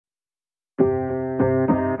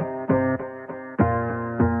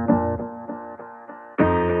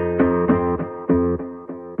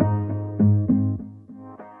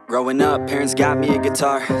Growing up, parents got me a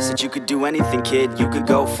guitar. Said you could do anything, kid, you could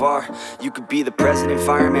go far. You could be the president,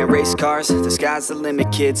 fireman, race cars. The sky's the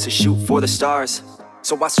limit, kid, so shoot for the stars.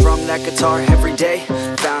 So I strummed that guitar every day.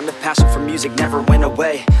 Found a passion for music, never went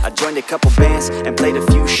away. I joined a couple bands and played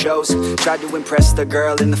a few shows. Tried to impress the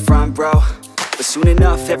girl in the front row. But soon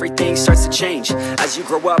enough, everything starts to change. As you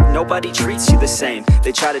grow up, nobody treats you the same.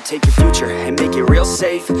 They try to take your future and make it real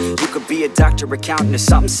safe. You could be a doctor, accountant, or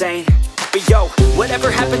something sane. But yo, whatever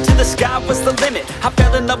happened to the sky was the limit. I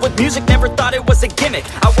fell in love with music, never thought it was a gimmick.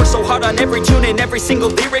 I worked so hard on every tune and every single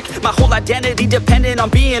lyric. My whole identity depended on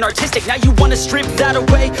being artistic. Now you wanna strip that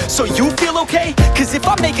away, so you feel okay? Cause if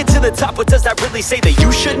I make it to the top, what does that really say? That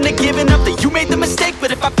you shouldn't have given up, that you made the mistake?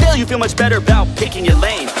 But if I fail, you feel much better about picking your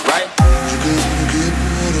lane, right?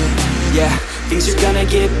 Yeah, things are gonna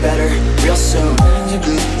get better real soon.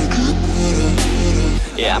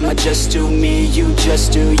 Yeah, I'ma just do me, you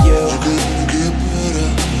just do you.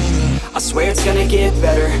 I swear it's gonna get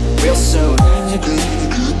better real soon.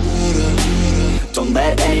 Don't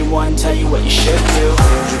let anyone tell you what you should do.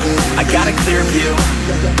 I got a clear view,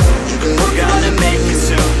 we're gonna make it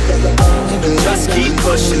soon. Just keep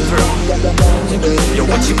pushing through. You're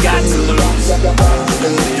what you got to lose.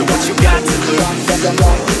 You're what you got to lose.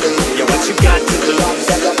 You're what you got to lose.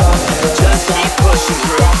 Just keep pushing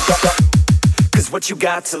through. Cause what you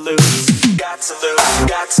got to lose, got to lose,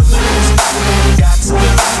 got to lose, got to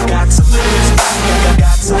lose, got to lose,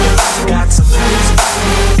 got to lose, got to lose,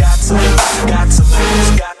 got to lose, got to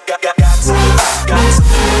lose, got to lose,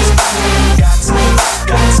 got to lose, got to lose,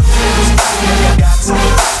 got to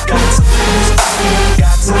lose, got to lose,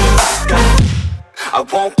 got to lose. I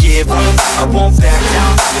won't give up, I won't back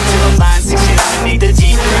down until I'm lying 6 feet underneath the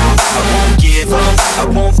deep ground. I won't give up, I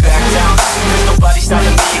won't back down. There's nobody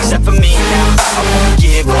stopping me except for me now. I won't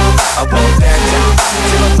give up, I won't back down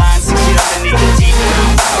until I'm lying 6 feet underneath the deep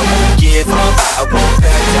ground. I won't give up, I won't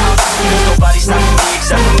back down. There's nobody stopping me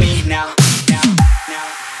except for me now.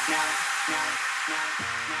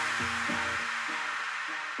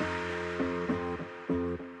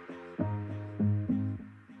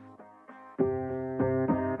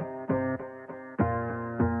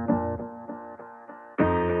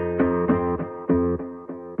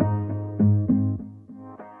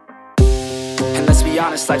 Be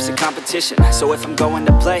honest, life's a competition. So if I'm going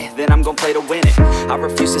to play, then I'm gonna play to win it. I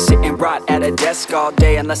refuse to sit and rot at a desk all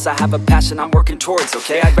day unless I have a passion I'm working towards,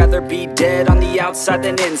 okay? I'd rather be dead on the outside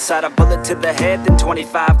than inside. A bullet to the head than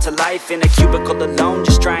 25 to life in a cubicle alone,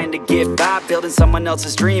 just trying to get by, building someone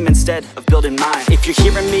else's dream instead of building mine. If you're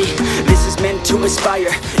hearing me, this is meant to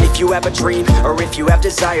inspire. If you have a dream, or if you have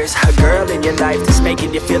desires, a girl in your life that's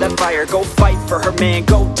making you feel that fire, go fight for her, man,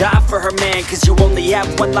 go die for her, man. Cause you only have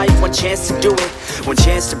one life, one chance to do it, one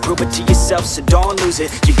chance to prove it to yourself, so don't lose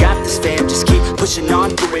it. You got this, fam, just keep pushing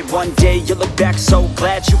on through it. One day you'll look back so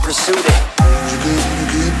glad you pursued it.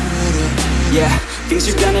 Yeah, things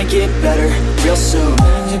are gonna get better real soon.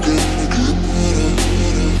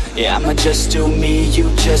 Yeah, I'ma just do me,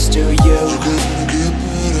 you just do you.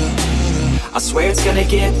 I swear it's gonna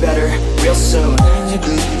get better real soon.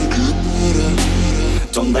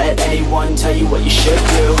 Don't let anyone tell you what you should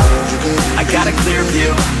do. I got a clear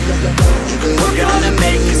view, we're gonna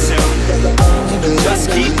make it soon.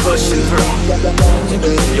 Just keep pushing through.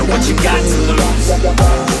 You're what you got to lose.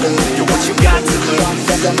 You're what you got to lose.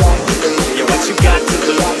 You're what you got to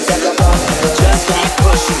lose. Just keep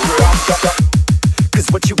pushing through. Cause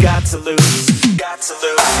what you got to lose, got to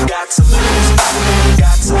lose, got to lose,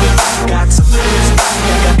 got to lose, got to lose,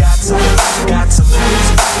 got to lose, got to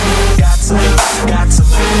lose, got to lose, got to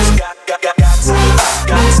lose, got to lose, got to lose,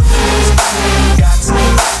 got to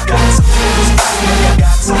lose, got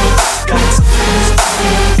to lose, got to lose,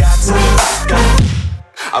 got to lose.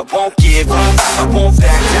 I won't give up, I won't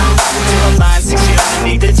back down until I'm lying 6 feet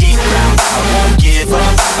underneath the deep ground. I won't give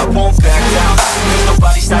up, I won't back down. There's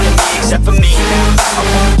nobody stopping me except for me now. I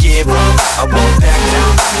won't give up, I won't back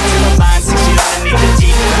down until I'm lying 6 feet underneath the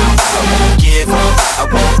deep ground. I won't give up, I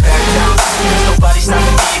won't back down. There's nobody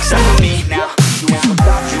stopping me except for me now. You ain't gonna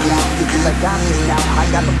stop me now, because I got this now. I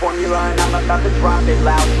got the formula and I'm about to drop it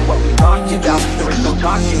loud. So what we talking about? There is no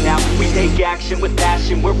talking now. We take action with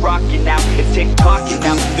passion, we're rocking now. It's tick-tocking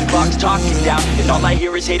now, the clock's talking down. And all I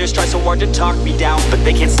hear is haters try so hard to talk me down, but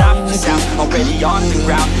they can't stop the sound, already on the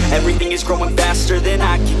ground. Everything is growing faster than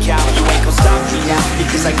I can count. You ain't gonna stop me now,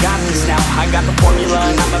 because I got this now. I got the formula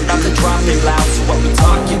and I'm about to drop it loud. So what we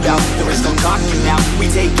talking about? There is no talking now. We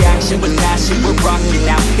take action with passion, we're rocking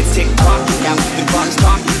now. It's tick-tocking now, the clock's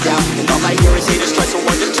talking down. And all I hear is haters try so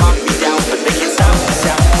hard to talk me down, but they can't stop the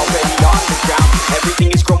sound, already on the ground.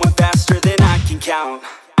 Everything is growing faster than I can count.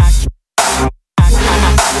 I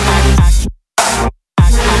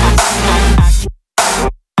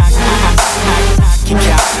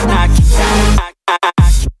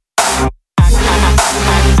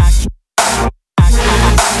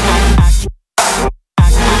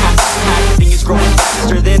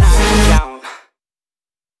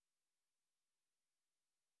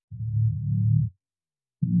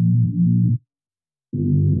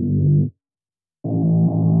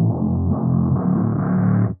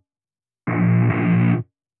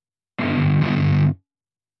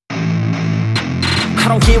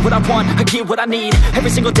I don't get what I want, I get what I need. Every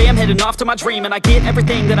single day I'm heading off to my dream, and I get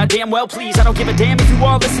everything that I damn well please. I don't give a damn if you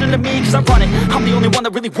all listening to me, cause I run it. I'm the only one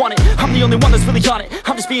that really want it, I'm the only one that's really on it.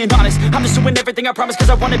 I'm just being honest, I'm just doing everything I promise, cause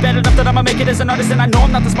I want it bad enough that I'ma make it as an artist. And I know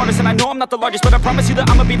I'm not the smartest, and I know I'm not the largest, but I promise you that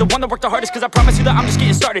I'ma be the one that worked the hardest. Cause I promise you that I'm just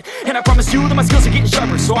getting started, and I promise you that my skills are getting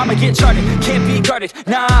sharper. So I'ma get charted, can't be guarded.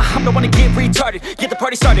 Nah, I'm the one to get retarded. Get the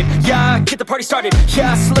party started, yeah, get the party started.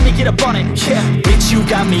 Yeah, so let me get up on it, yeah. Bitch, you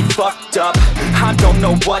got me fucked up, I don't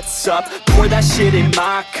know what's up. Pour that shit in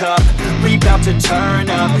my cup, we bout to turn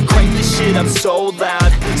up. Crank this shit up so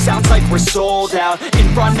loud, sounds like we're sold out. In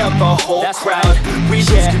front of a whole crowd, we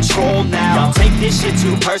lose control now. Y'all take this shit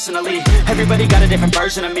too personally, everybody got a different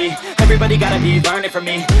version of me. Everybody gotta be learning from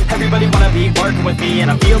me, everybody wanna be working with me. And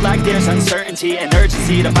I feel like there's uncertainty and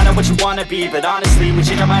urgency to find out what you wanna be. But honestly, we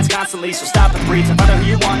change our minds constantly, so stop and breathe and find out who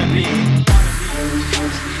you wanna be.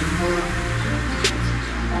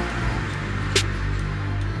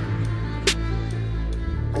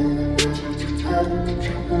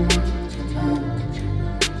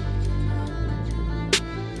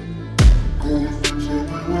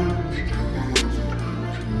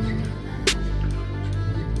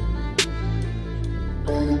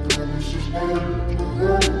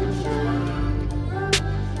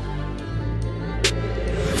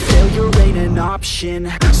 Failure ain't an option,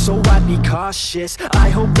 so I'd be cautious. I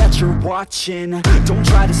hope that you're watching. Don't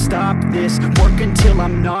try to stop this, work until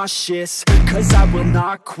I'm nauseous. Cause I will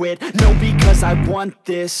not quit, no, because I want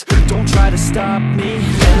this. Don't try to stop me,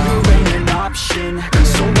 failure ain't an option,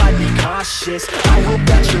 so I'd be cautious. I hope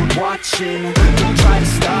that you're watching. Don't try to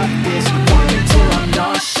stop this, work until I'm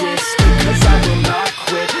nauseous. Cause I will not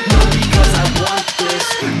quit, no, because I want this.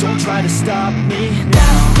 Don't try to stop me now.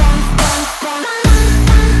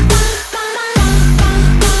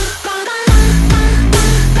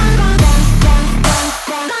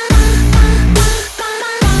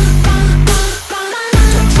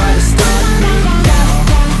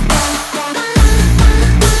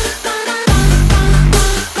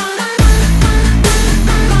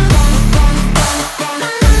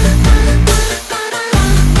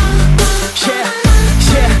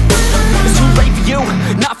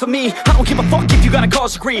 I don't give a fuck if you got a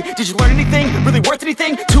college degree. Did you learn anything? Really worth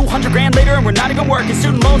anything? 200 grand later and we're not even working.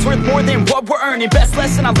 Student loans worth more than what we're earning. Best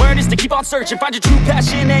lesson I learned is to keep on searching. Find your true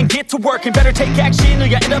passion and get to work. And better take action or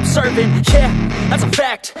you end up serving. Yeah, that's a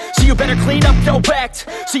fact. So you better clean up your act.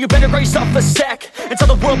 So you better grow yourself a sack and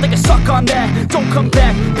tell the world they can suck on that. Don't come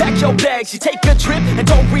back, pack your bags. You take a trip and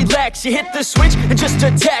don't relax. You hit the switch and just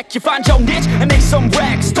attack. You find your niche and make some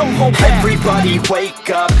racks. Don't hold back. Everybody wake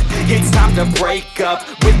up, it's time to break up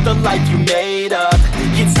with the life you made up.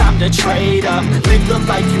 It's time to trade up, live the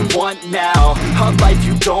life you want now, a life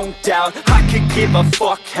you don't doubt. I could give a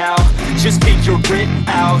fuck how, just figure it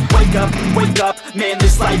out. Wake up, man,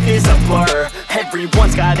 this life is a blur.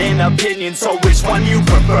 Everyone's got an opinion, so which one you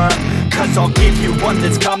prefer? Cause I'll give you one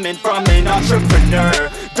that's coming from an entrepreneur.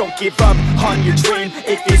 Don't give up on your dream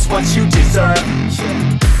if it's what you deserve.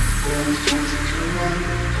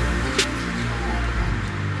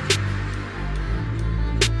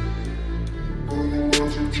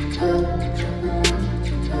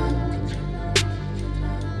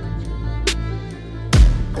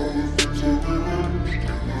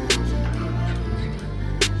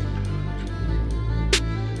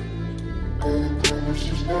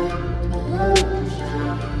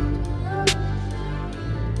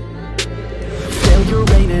 Failure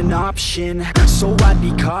ain't an option, so I'd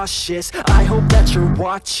be cautious. I hope that you're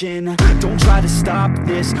watching. Don't try to stop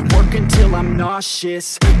this, work until I'm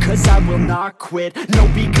nauseous. Cause I will not quit, no,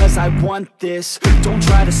 because I want this. Don't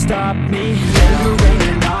try to stop me, failure ain't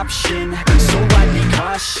an option, so I'd be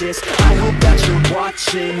cautious. I hope that you're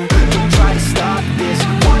watching. Don't try to stop this,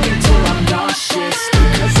 work until I'm nauseous.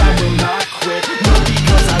 Cause I will not quit, no,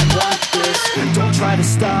 because I want this. Don't try to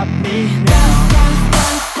stop me now.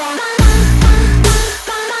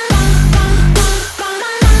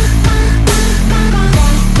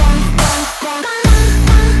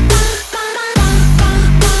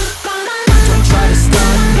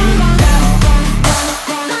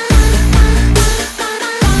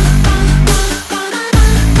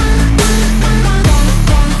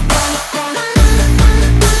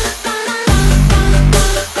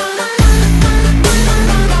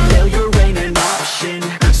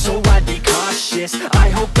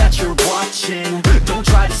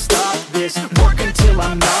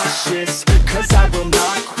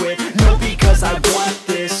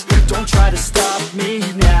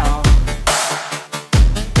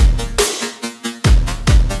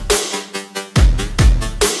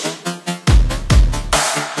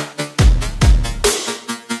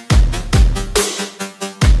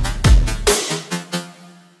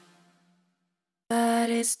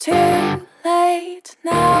 it's too late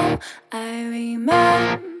now. I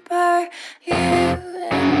remember you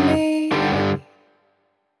and me,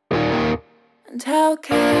 and how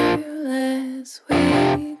careless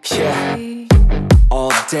we could be.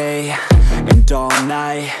 All day and all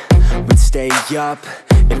night, we'd stay up,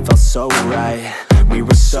 it felt so right. We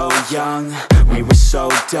were so young, we were so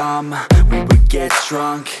dumb. We would get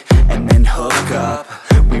drunk and then hook up.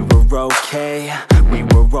 We were okay, we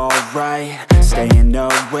were alright, staying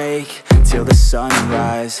awake till the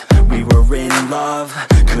sunrise. We were in love,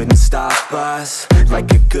 couldn't stop us, like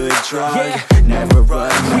a good drug, never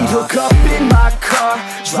enough. We'd hook up in my car,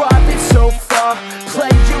 driving so far,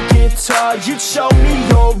 play your guitar, you'd show me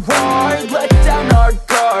your art. Let down our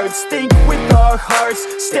guards, think with our hearts,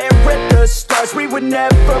 stare at the stars. We were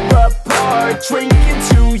never apart, drinking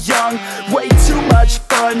too young, way too much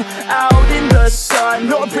fun, out in the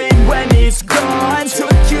sun, or rain when it's gone.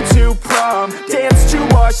 Took you to prom, dance to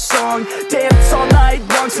our song, dance all night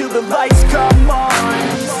long till the lights come on.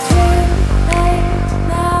 It's too late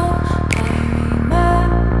now, I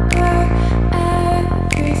remember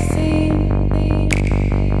everything,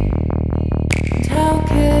 and how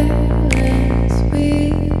careless we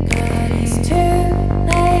got. It's too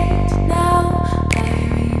late now, I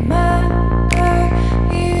remember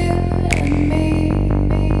you and me,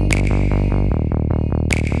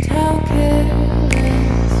 and how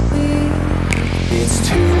careless we. It's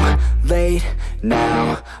too late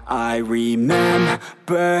now, I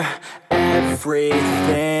remember everything,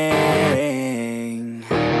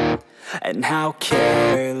 and how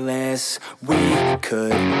careless we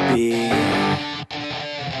could be,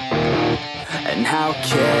 and how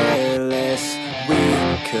careless we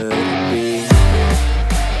could be,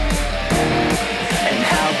 and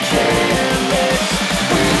how careless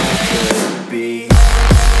we could be.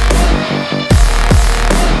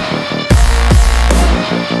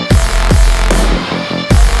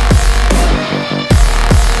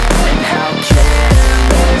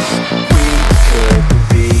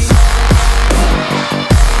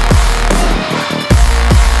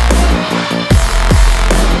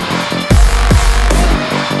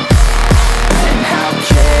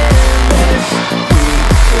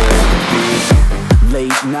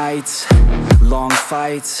 Nights, long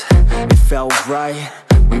fights, it felt right,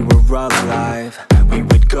 we were alive. We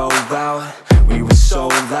would go out, we were so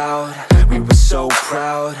loud, we were so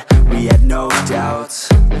proud, we had no doubts.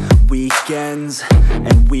 Weekends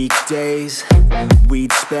and weekdays,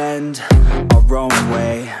 we'd spend our own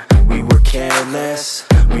way. We were careless,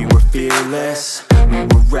 we were fearless, we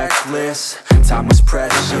were reckless, time was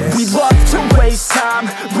precious. We loved to waste time,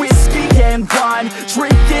 whiskey and wine,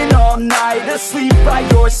 drinking all night, asleep by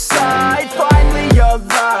your side. Finally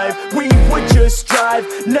alive, we would just drive,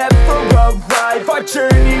 never arrive. Our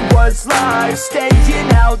journey was live,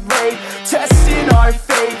 staying out late, testing our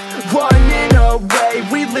fate, running away.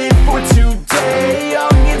 We live for today,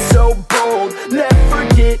 young and so bold, never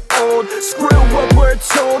get old. Screw what we're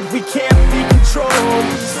told, we can't be controlled.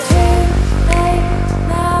 It's too late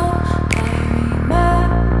now, I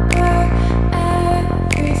remember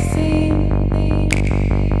everything,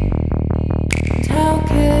 and how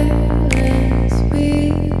careless we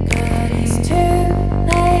got. It's too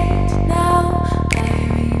late now, I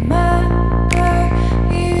remember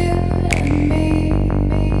you and me,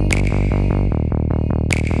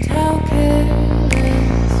 and how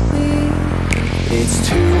careless we. It's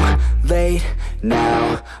too late now,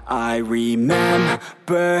 I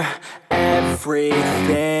remember everything,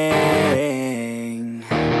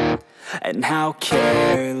 and how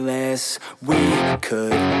careless we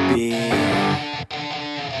could be,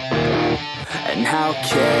 and how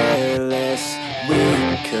careless we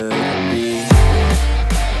could be,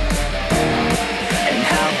 and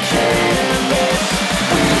how careless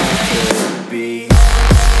we could be.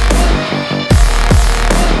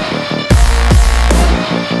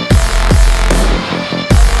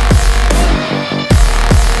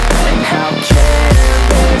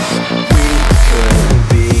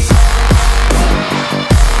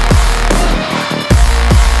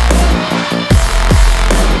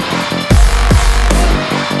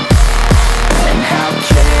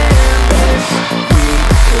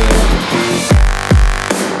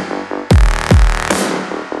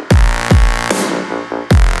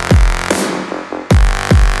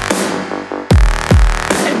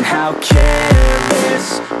 How careless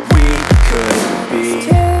we could be. It's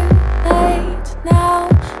too late now,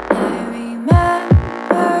 I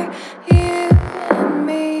remember you and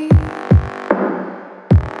me,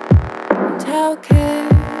 and how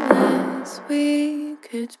careless we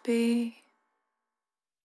could be.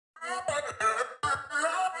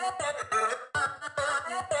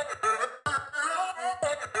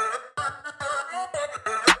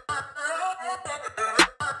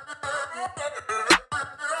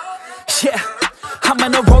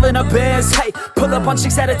 gonna roll in a biz, hey. Pull up on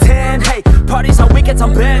 6 out of 10, hey. Parties on weekends,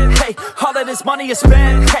 I'm bent, hey. All of this money is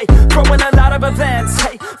spent, hey. Throwing a lot of events,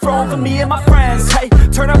 hey. Throwing for me and my friends, hey.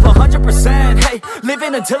 Turn up 100%, hey.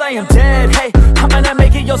 Living until I am dead, hey. I'm gonna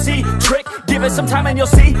make it, you'll see. Trick, give it some time and you'll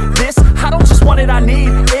see. This, I don't just want it, I need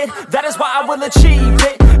it. That is why I will achieve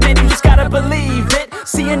it. Man, you just gotta believe it.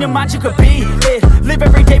 See in your mind you could be it. Live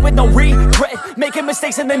every day with no regret. Making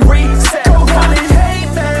mistakes and then reset. Go on and hate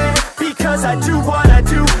me, because I do what I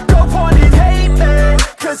do. Go on and hate me,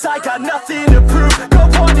 cause I got nothing to prove. Go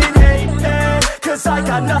on and hate me, cause I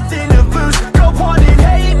got nothing to lose. Go on and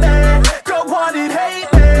hate me, go on and hate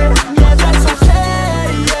me. Yeah, that's okay,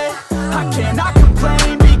 yeah. I cannot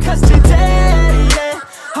complain, because today, yeah,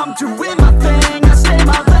 I'm doing my thing, I stay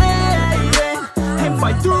my lane, and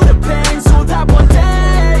fight through the pain, so that one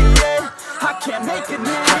day, yeah, I can make a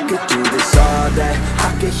name. I could do this all day,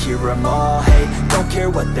 I could hear them all hate. Don't care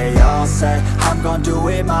what they all say, I'm gon' do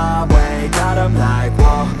it my way. Got them like,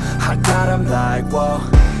 whoa, I got them like, whoa.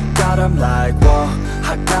 Got them like, whoa,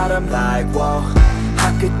 I got them like, whoa.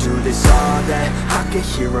 I could do this all day, I could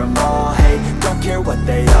hear them all hate. Don't care what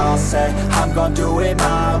they all say, I'm gon' do it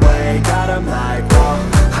my way. Got them like, whoa,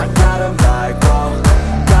 I got them like, whoa.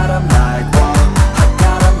 Got them like, whoa, I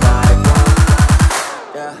got them like, whoa.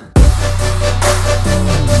 Yeah.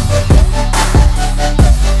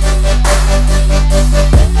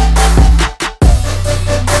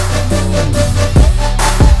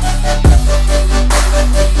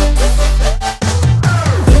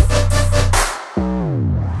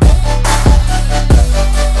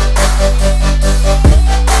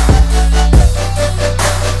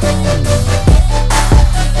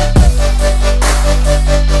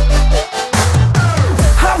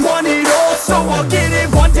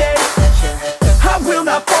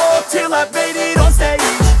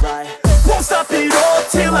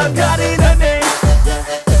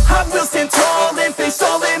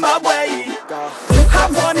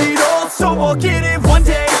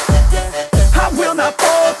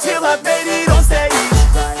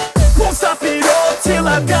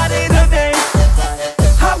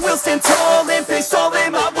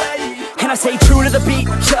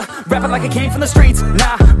 Like I came from the streets,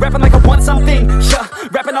 nah. Rapping like I want something, yeah.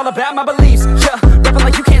 Rapping all about my beliefs, yeah. Rapping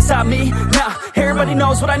like you can't stop me, nah. Everybody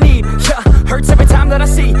knows what I need, yeah. Hurts every time that I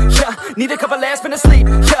see, yeah. Need a couple last minutes sleep,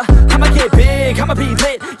 yeah. I'ma get big, I'ma be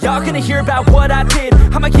lit. Y'all gonna hear about what I did.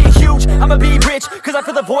 I'ma get huge, I'ma be rich. Cause I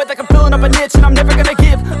feel the void like I'm filling up a niche. And I'm never gonna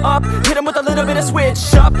give up, hit 'em with a little bit of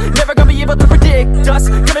switch up. Never gonna be able to predict us.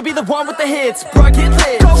 Gonna be the one with the hits, bro, get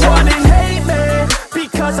lit. Go on and hate me,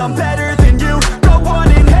 because I'm better than you. Go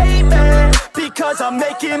on and hate me, because I'm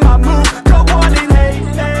making my move. Go on and hate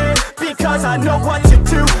me, because I know what to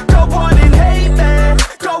do. Go on and hate me,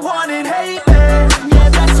 go on and hate me. Yeah,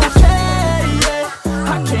 that's okay,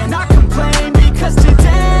 yeah. I cannot complain, because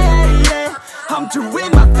today, yeah, I'm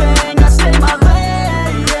doing my thing, I stay my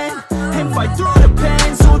lane, and fight through the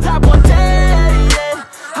pain, so that one day,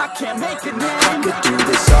 yeah, I can make a name. I could do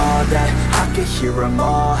this all day, I could hear them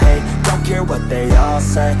all hate. Don't care what they all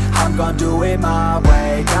say, I'm gon' do it my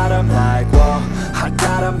way. Got them like, whoa, I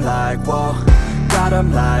got them like, whoa. Got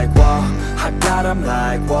them like, whoa, I got them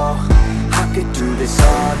like, whoa. I could do this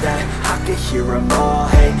all day, I could hear them all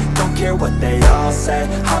hate. Don't care what they all say,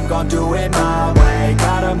 I'm gon' do it my way.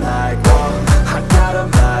 Got them like, whoa, I got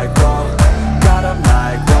them like, whoa. Got them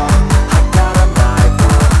like, whoa, I got them like,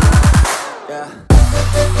 whoa. Yeah.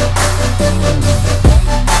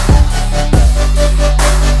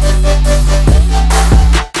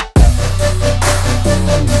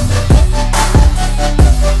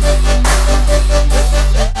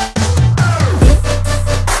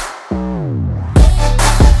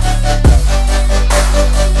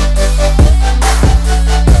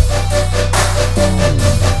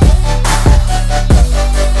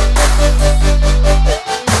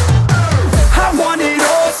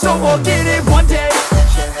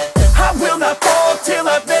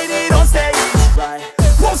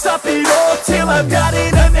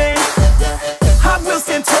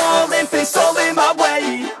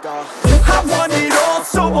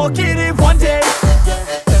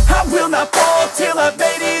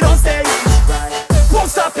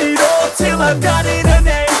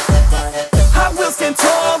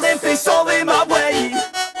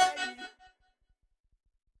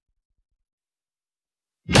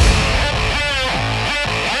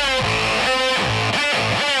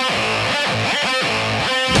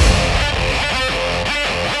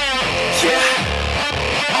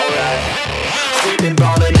 been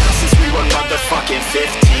ballin' out since we were motherfucking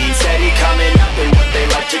 15. Steady coming up in what they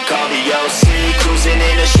like to call the OC. Cruising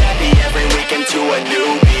in a Chevy every weekend to a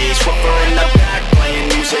new beach. Whooper in the back playing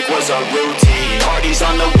our routine. Parties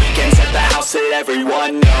on the weekends at the house that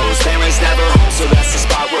everyone knows. Parents never home, so that's the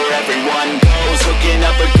spot where everyone goes. Hooking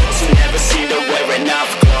up with girls who never seem to wear enough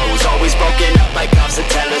clothes. Always broken up by cops that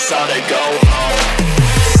tell us all to go home.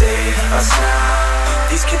 Save us now.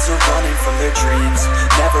 These kids are running from their dreams,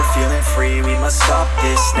 never feeling free. We must stop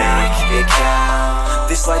this, make it count.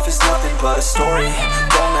 This life is nothing but a story.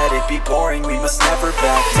 Don't let it be boring. We must never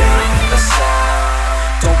back down. The sound.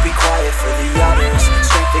 Don't be quiet for the others.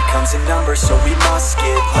 Strength that comes in numbers, so we must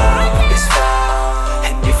get loud. Is found.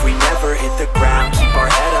 And if we never hit the ground, keep our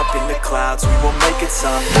head up in the clouds. We will make it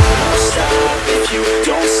somehow. Don't stop if you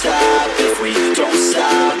don't stop. If we don't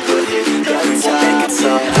stop, we'll hit the top. Make it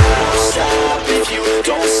somehow. Don't stop if you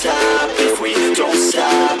don't stop. If we don't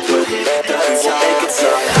stop, we'll hit the top. Make it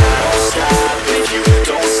somehow. Don't stop if you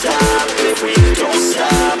don't stop. If we don't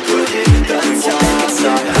stop, we'll hit the top. Make it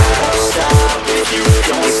somehow. Don't stop if you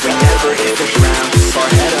don't If we stop. never hit the ground, keep our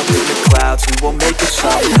head up in the clouds. We will make it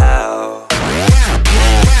somehow.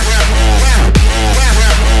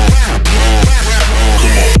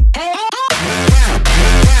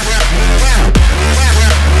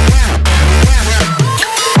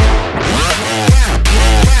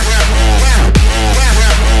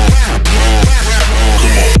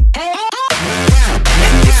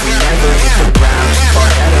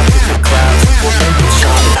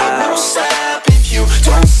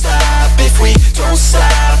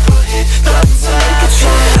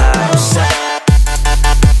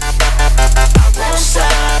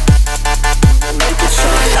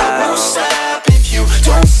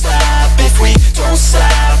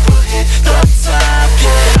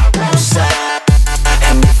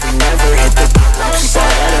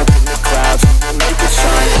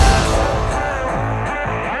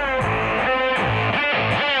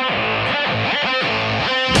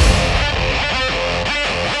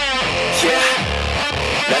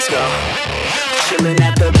 Chilling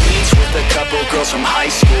at the beach with a couple girls from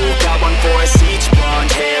high school. Got one for us each,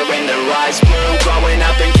 blonde hair and their eyes blue. Growing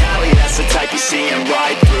up in Cali, that's the type you see and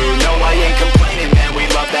ride through. No, I ain't complaining, man, we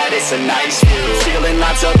love that, it's a nice view. Stealing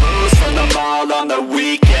lots of booze from the mall on the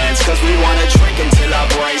weekends, cause we wanna drink until our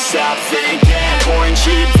brains stop thinking. Pouring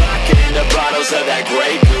cheap vodka into bottles of that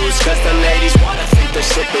Grey Goose, cause the ladies wanna think they're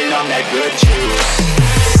sipping on that good juice.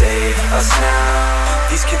 Save us now.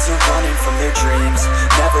 These kids are running from their dreams,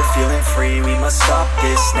 never feeling free. We must stop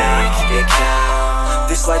this, make it count.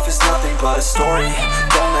 This life is nothing but a story.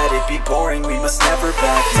 Don't let it be boring. We must never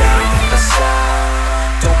back down. The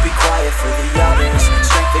sound. Don't be quiet for the others.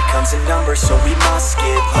 Strength that comes in numbers, so we must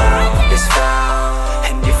get loud. Is found.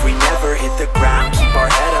 And if we never hit the ground, keep our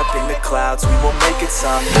head up in the clouds. We will make it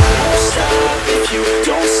somehow. Don't stop if you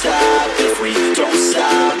don't stop. If we don't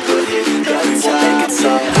stop, we'll hit the top. Make it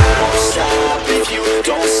somehow. Don't stop if you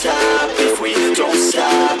don't stop. If we don't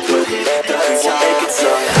stop, we'll hit the top. Make it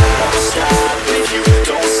somehow. Don't stop if you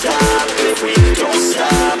don't stop. If we don't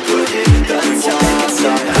stop, we'll hit the top. Make it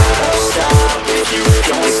somehow. Don't stop if you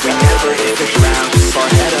don't If we stop. never hit the ground, keep our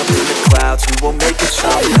head up in the clouds. We will make it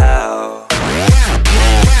somehow.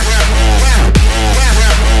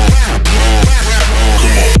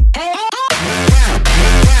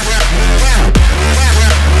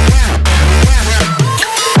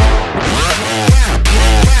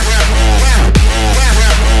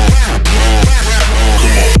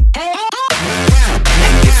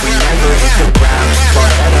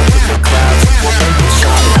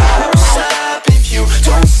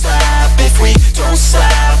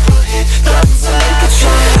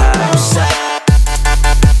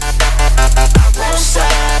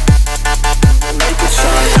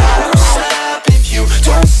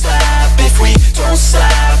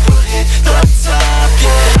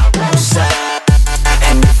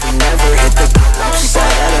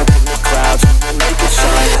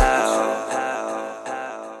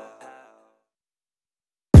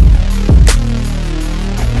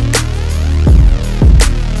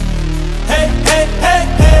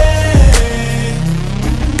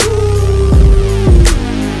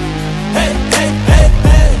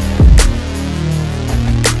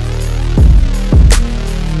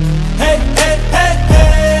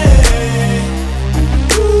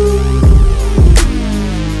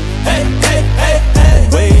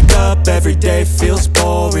 Every day feels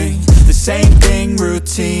boring, the same thing,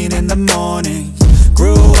 routine in the morning.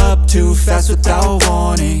 Grew up too fast without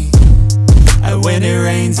warning, and when it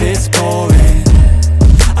rains it's pouring.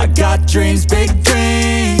 I got dreams, big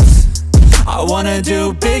dreams, I wanna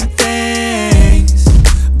do big things,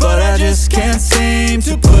 but I just can't seem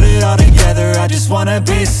to put it all together. I just wanna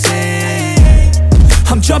be seen.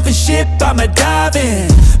 I'm jumping ship, I'm a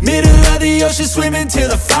diving, middle of the ocean, swimming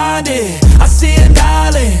till I find it. I see an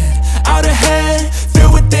island out ahead,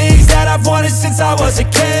 filled with things that I've wanted since I was a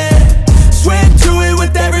kid. Swim to it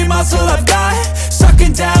with every muscle I've got,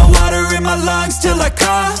 sucking down water in my lungs till I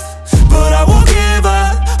cough. But I won't give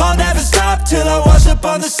up, I'll never stop till I wash up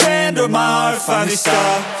on the sand or my heart finally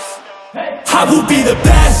stops. I will be the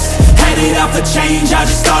best, headed out for change, I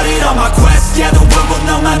just started on my quest. Yeah, the world will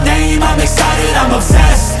know my name, I'm excited, I'm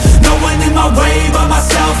obsessed. No one in my way but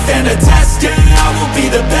myself and a test. Yeah, I will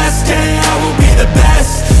be the best, yeah, I will be the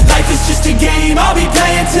best. Life is just a game, I'll be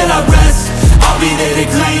playing till I rest. I'll be there to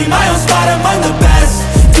claim my own spot among the best.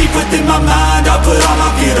 Deep within my mind, I'll put all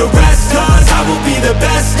my fear to rest. Cause I will be the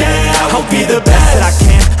best, yeah, I will be the best that I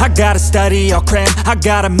can. I gotta study, I'll cram, I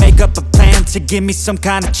gotta make up a plan to give me some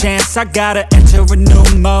kind of chance. I gotta enter a new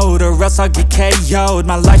mode or else I'll get KO'd.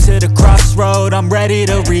 My life's at a crossroad, I'm ready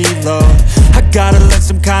to reload. I gotta learn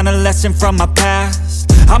some kind of lesson from my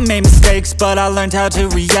past. I made mistakes but I learned how to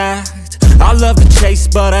react. I love to chase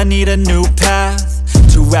but I need a new path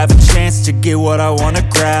to have a chance to get what I wanna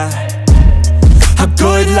grab. A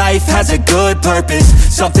good life has a good purpose,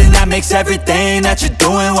 something that makes everything that you're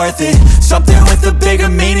doing worth it. Something with a bigger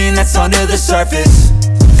meaning that's under the surface,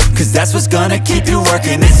 cause that's what's gonna keep you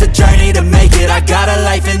working. It's a journey to make it, I got a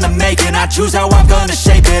life in the making. I choose how I'm gonna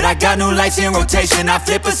shape it, I got new lights in rotation. I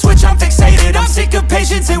flip a switch, I'm fixated, I'm sick of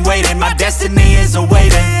patience and waiting. My destiny is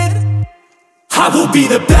awaiting. I will be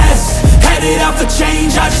the best, headed out for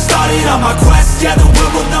change, I just started on my quest. Yeah, the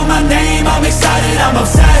world will know my name, I'm excited, I'm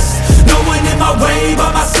obsessed. No one in my way but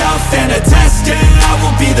myself and a test. Yeah, I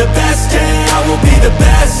will be the best, yeah, I will be the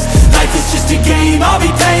best. Life is just a game, I'll be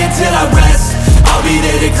playing till I rest. I'll be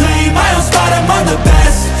there to claim my own spot among the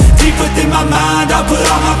best. Deep within my mind, I'll put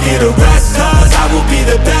all my fear to rest. Cause I will be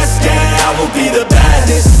the best, yeah, I will be the best.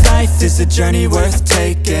 This life is a journey worth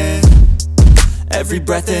taking, every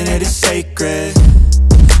breath in it is sacred.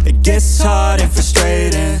 It gets hard and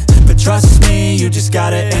frustrating, but trust me, you just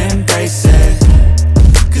gotta embrace it.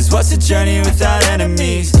 Cause what's a journey without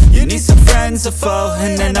enemies? You need some friends, a foe,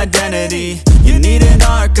 and an identity. You need an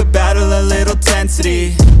arc, a battle, a little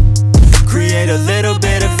tensity. Create a little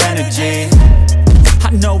bit of energy.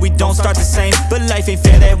 I know we don't start the same, but life ain't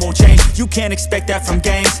fair, that won't change. You can't expect that from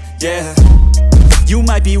games, yeah. You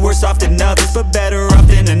might be worse off than others, but better off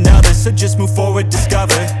than another. So just move forward,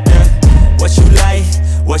 discover, yeah. What you like,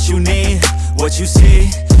 what you need, what you see.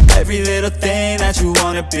 Every little thing that you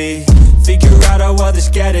wanna be. Figure out how others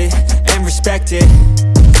get it, and respect it.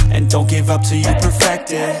 And don't give up till you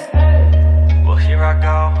perfect it. Well, here I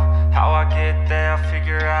go, how I get there, I'll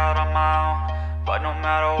figure out on my own. But no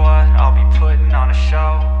matter what, I'll be putting on a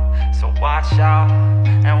show. So watch out,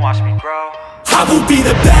 and watch me grow. I will be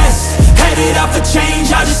the best, headed out for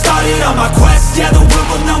change, I just started on my quest. Yeah, the world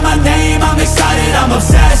will know my name, I'm excited, I'm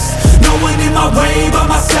obsessed. No one in my way but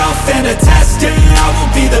myself and a test. Yeah, I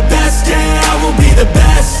will be the best, yeah, I will be the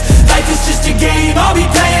best. Life is just a game, I'll be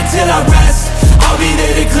playing till I rest. I'll be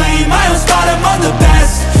there to claim my own spot among the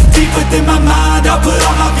best. Deep within my mind, I'll put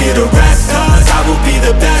all my fear to rest. Cause I will be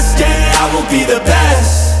the best, yeah, I will be the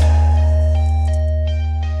best.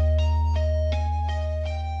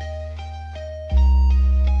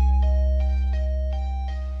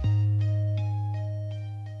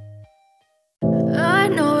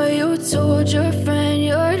 Told your friend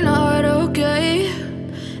you're not okay,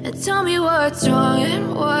 and tell me what's wrong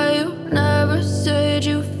and why you never said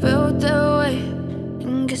you felt that way.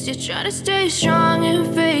 And guess you're trying to stay strong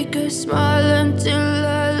and fake a smile until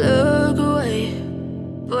I look away.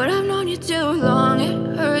 But I've known you too long,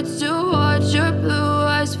 it hurts to watch your blue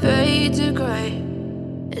eyes fade to gray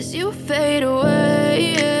as you fade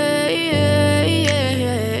away,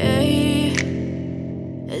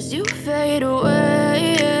 as you fade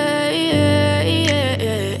away.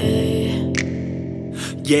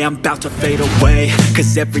 Yeah, I'm about to fade away,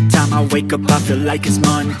 cause every time I wake up I feel like it's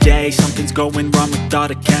Monday. Something's going wrong with all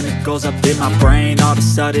the chemicals up in my brain. All of a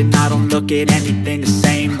sudden I don't look at anything the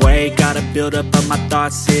same way. Gotta build up of my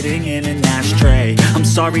thoughts sitting in an ashtray. I'm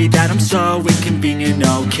sorry that I'm so inconvenient,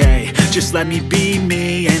 okay. Just let me be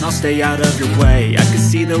me and I'll stay out of your way. I can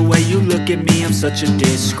see the way you look at me, I'm such a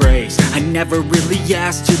disgrace. I never really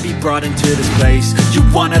asked to be brought into this place. You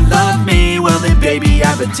wanna love me? Well then baby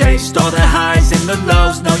have a taste. All the highs and the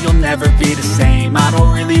lows, no you'll never be the same. I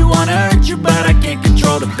don't really wanna hurt you but I can't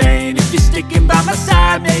control the pain. If you're sticking by my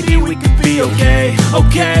side, maybe we could be okay.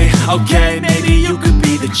 Okay, maybe you could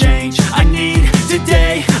be the change I need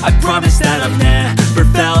today. I promise that I've never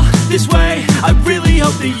felt this way. I really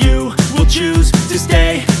hope that you will choose to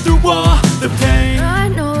stay through all the pain. I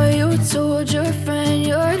know you told your friend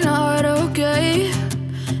you're not okay,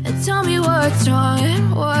 and tell me what's wrong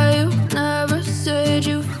and why you never said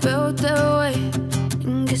you felt that way.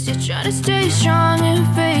 And guess you're trying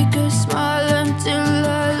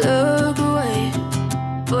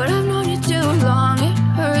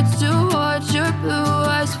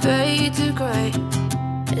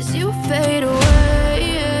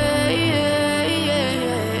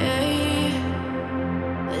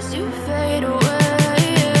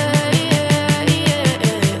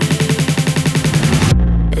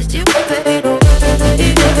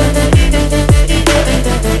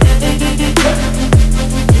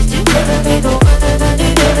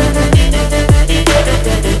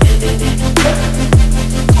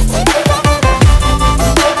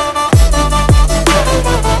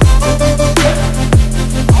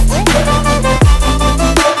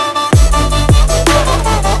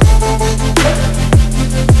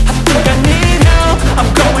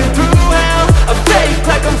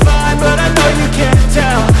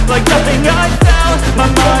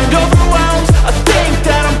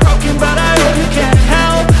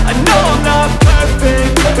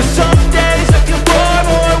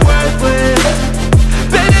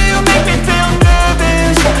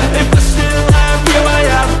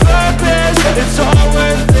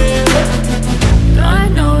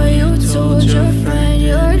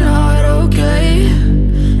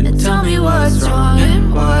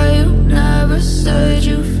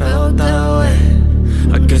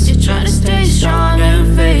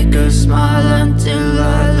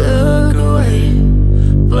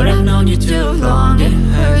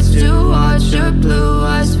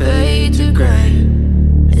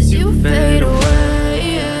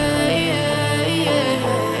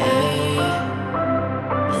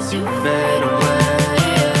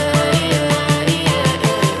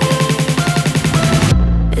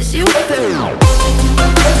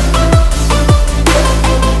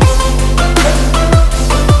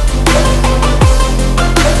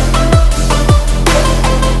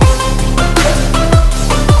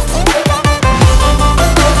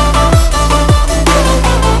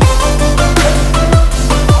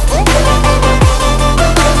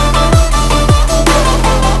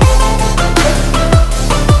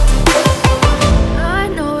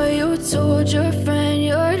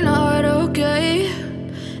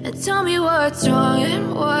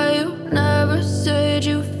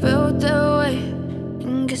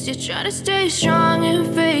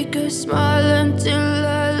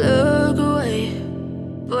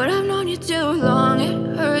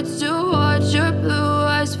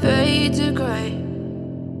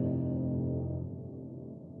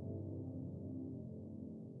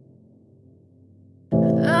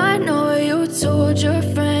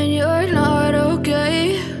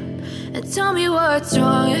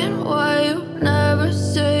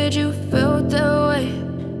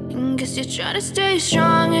stay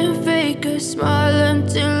strong and fake a smile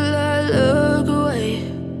until I look away.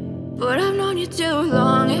 But I've known you too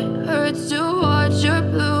long, it hurts to watch your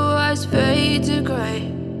blue eyes fade to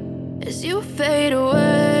gray as you fade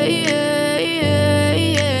away,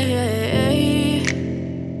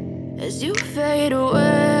 as you fade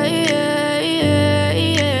away.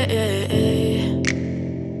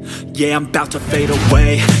 Yeah, I'm about to fade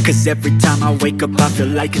away, cause every time I wake up I feel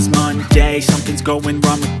like it's Monday. Something's going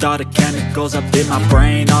wrong with all the chemicals up in my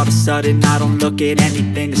brain. All of a sudden I don't look at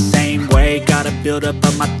anything the same way. Gotta build up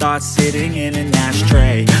of my thoughts sitting in an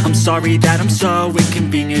ashtray. I'm sorry that I'm so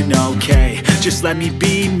inconvenient, okay. Just let me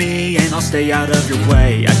be me and I'll stay out of your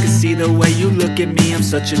way. I can see the way you look at me, I'm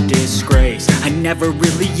such a disgrace. I never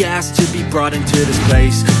really asked to be brought into this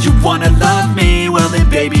place. You wanna love me? Well then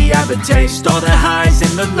baby have a taste. All the highs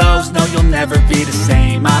and the lows, no you'll never be the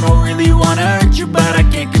same. I don't really wanna hurt you but I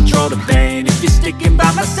can't control the pain. If you're sticking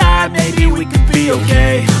by my side maybe we could be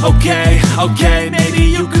okay. Okay, maybe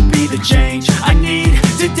you could be the change I need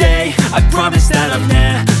today. I promise that I've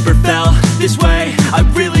never felt this way. I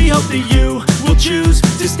really hope that you will choose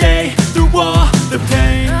to stay through all the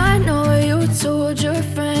pain. I know you told your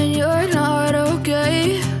friend you're not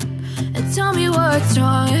okay, and tell me what's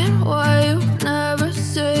wrong and why you never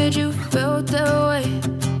said you felt that way.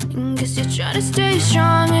 Guess you're trying to stay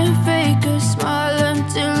strong and fake a smile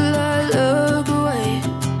until I look away.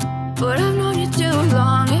 But I've known you too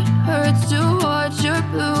long, it hurts to watch your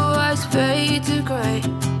blue eyes fade to gray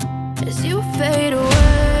as you fade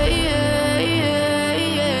away,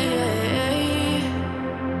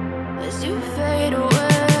 as you fade away,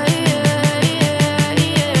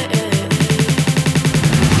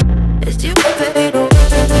 as you fade away.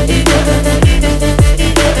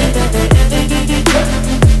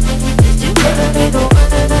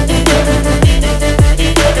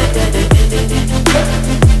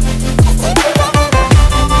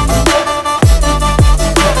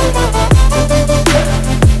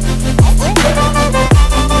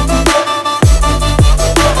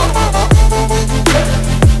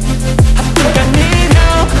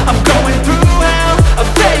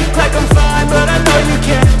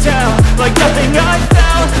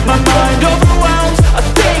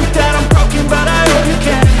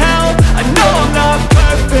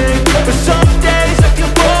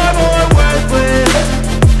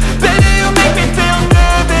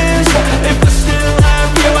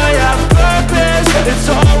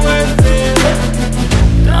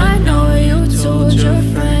 your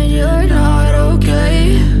friend you're not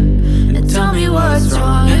okay, and tell me what's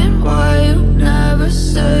wrong and why you never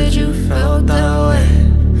said you felt that way.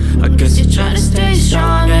 I guess you're trying to stay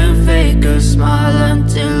strong and fake a smile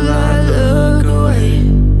until I look away.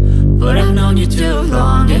 But I've known you too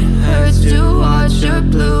long, it hurts to watch your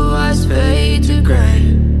blue eyes fade to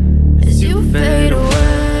gray as you fade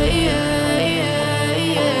away,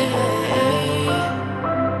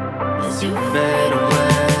 as you fade away,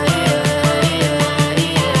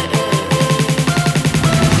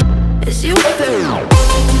 as you fade away.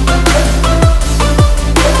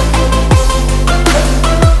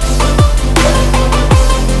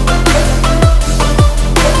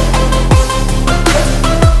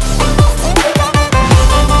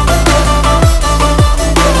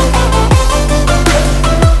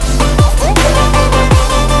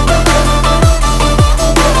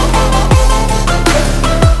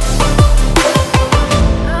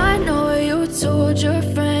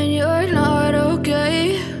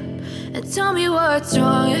 Tell me what's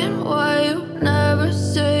wrong and why you never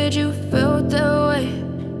said you felt that way.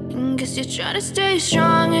 And guess you're trying to stay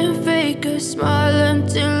strong and fake a smile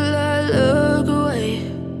until I look away.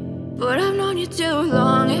 But I've known you too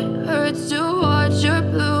long, it hurts to watch your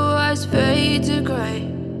blue eyes fade to gray.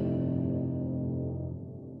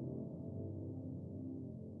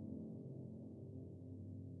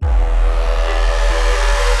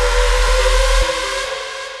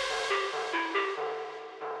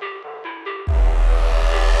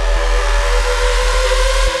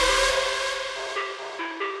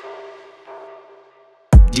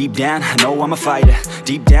 Deep down, I know I'm a fighter.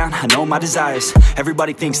 Deep down, I know my desires.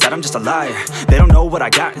 Everybody thinks that I'm just a liar. They don't know what I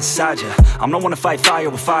got inside ya. I'm the one to fight fire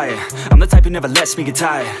with fire. I'm the type who never lets me get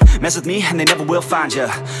tired. Mess with me and they never will find ya.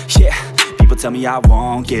 Yeah. People tell me I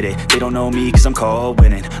won't get it. They don't know me cause I'm cold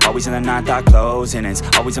winning. Always in the ninth, I close innings.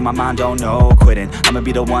 Always in my mind, don't know quitting. I'ma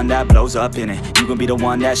be the one that blows up in it. You gon' be the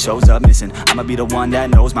one that shows up missing. I'ma be the one that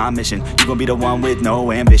knows my mission. You gon' be the one with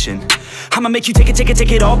no ambition. I'ma make you take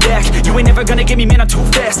it all back. You ain't never gonna get me, man, I'm too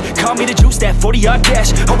fast. Call me the juice, that 40-yard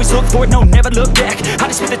dash. Always look forward, no, never look back. I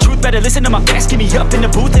just spit the truth, better listen to my facts. Get me up in the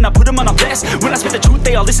booth and I put them on a blast. When I spit the truth,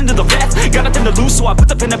 they all listen to the rats. Got nothing to lose, so I put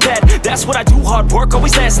the pen to bed. That's what I do, hard work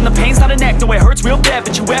always lasts. And the pain's not an act, no, it hurts real bad.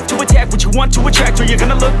 But you have to attack what you want to attract, or you're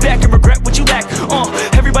gonna look back and regret what you lack.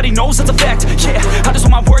 Everybody knows that's a fact. Yeah, I just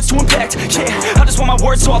want my words to impact. Yeah, I just want my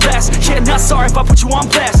words to all last. Yeah, not sorry if I put you on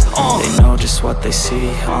blast. They know just what they see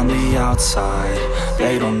on the outside.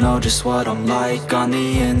 They don't know just what I'm like on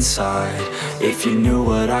the inside. If you knew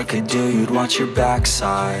what I could do, you'd watch your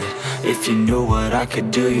backside. If you knew what I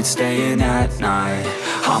could do, you'd stay in at night.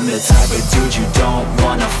 I'm the type of dude you don't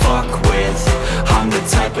wanna fuck with. I'm the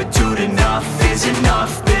type of dude enough is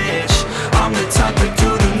enough, bitch. I'm the type of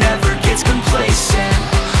dude who never gets complacent.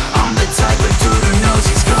 I'm the type of dude who knows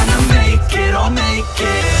he's gonna make it, I'll make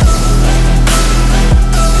it.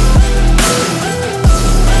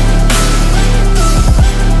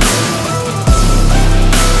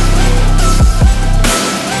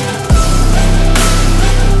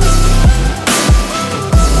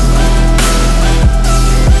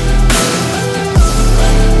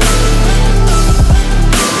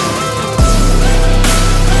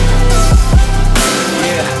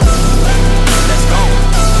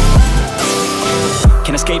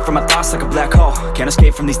 Can't escape from my thoughts like a black hole. Can't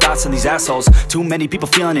escape from these thoughts and these assholes. Too many people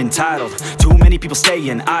feeling entitled. Too many people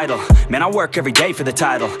staying idle. Man, I work every day for the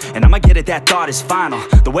title, and I'ma get it, that thought is final.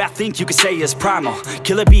 The way I think you could say is primal.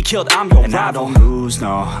 Kill or be killed, I'm your rival. I don't lose,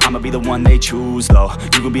 no. I'ma be the one they choose, though.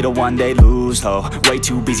 You gon' be the one they lose, though. Way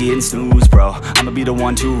too busy hitting snooze, bro. I'ma be the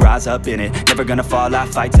one to rise up in it. Never gonna fall, I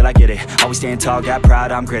fight till I get it. Always stand tall, got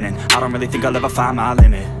pride, I'm grinning. I don't really think I'll ever find my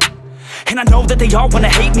limit. And I know that they all wanna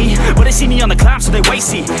hate me, but they see me on the climb, so they wait,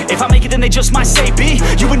 see. If I make it, then they just might say, B,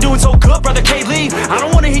 you been doing so good, brother K-Lee. I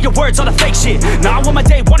don't wanna hear your words, all the fake shit. Nah, I want my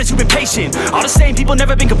day, wanted to be patient. All the same people,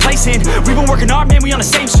 never been complacent. We been working hard, man, we on the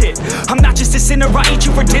same shit. I'm not just a sinner, I eat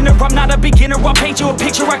you for dinner. I'm not a beginner, I'll paint you a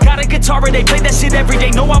picture. I got a guitar and they play that shit every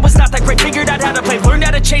day. No, I was not that great, figured out how to play. Learned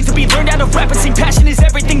how to change the beat, learned how to rap and sing. Passion is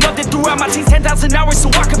everything, loved it throughout my teens. 10,000 hours, so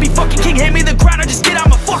I could be fucking king. Hand me the crown or just get out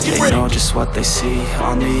my fucking ring. They know just what they see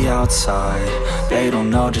on the outside. They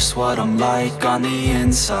don't know just what I'm like on the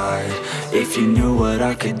inside. If you knew what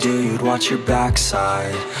I could do, you'd watch your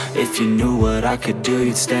backside. If you knew what I could do,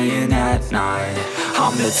 you'd stay in at night.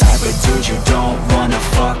 I'm the type of dude you don't wanna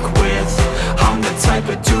fuck with. I'm the type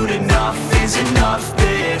of dude enough is enough,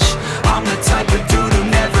 bitch. I'm the type of dude who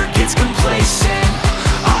never gets complacent.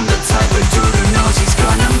 I'm the type of dude who knows he's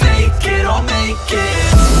gonna make it, I'll make it.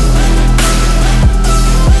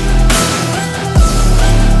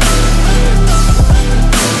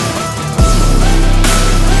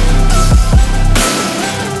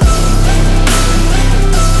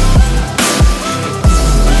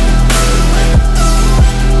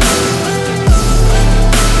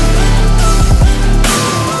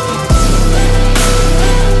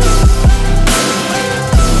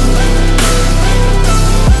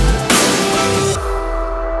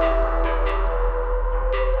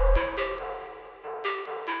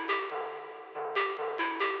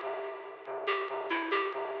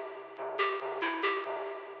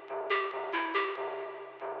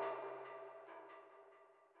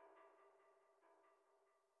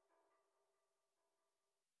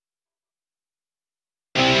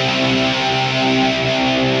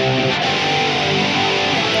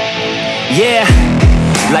 Yeah,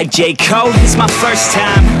 like J. Cole, it's my first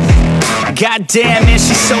time. Goddamn, man,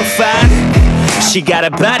 she's so fine. She got a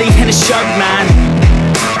body and a sharp mind.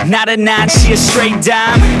 Not a 9, she a straight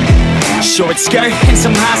dime. Short skirt and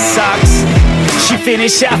some high socks. She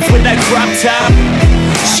finish off with a crop top.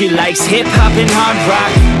 She likes hip-hop and hard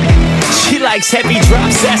rock. She likes heavy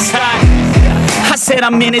drops, that's hot. I said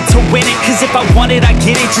I'm in it to win it, cause if I want it, I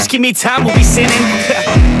get it. Just give me time, we'll be sinning.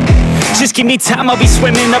 Just give me time, I'll be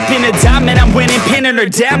swimming up in a diamond. I'm winning, pinning her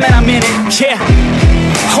down, and I'm in it, yeah.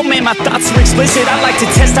 Oh man, my thoughts are explicit. I like to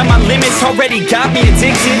test out my limits, already got me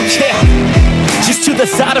addicted, yeah. Just to the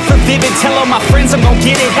thought of her vivid. Tell all my friends I'm gon'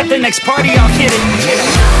 get it. At the next party, I'll hit it, yeah.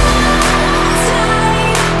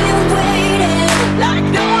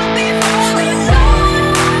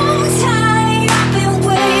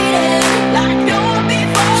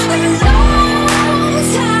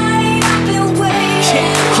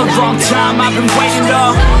 Long time I've been waiting,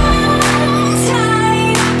 though.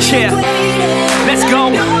 Yeah, let's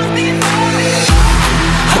go. A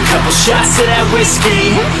couple shots of that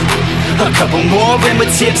whiskey, a couple more and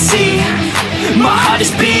we're tipsy. My heart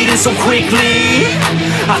is beating so quickly,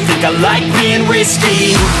 I think I like being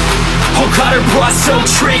risky. Oh God, her bras so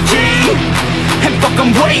tricky, and fuck,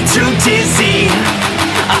 I'm way too dizzy.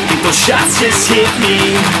 I think those shots just hit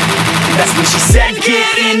me. That's when she said,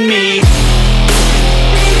 get in me.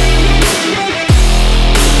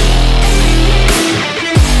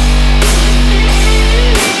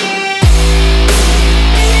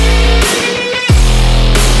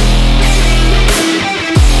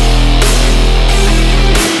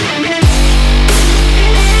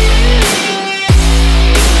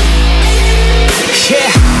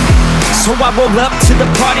 So I roll up to the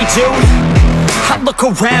party, dude. I look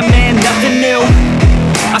around, man, nothing new.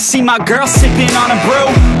 I see my girl sipping on a brew.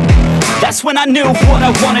 That's when I knew what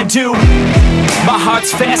I wanna do. My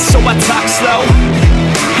heart's fast, so I talk slow.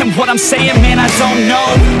 And what I'm saying, man, I don't know.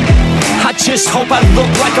 I just hope I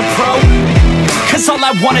look like a pro, cause all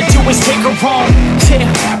I wanna do is take her home, yeah.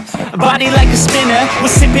 Body like a spinner,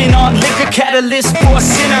 was sipping on liquor, catalyst for a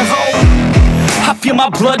sinner, oh. I feel my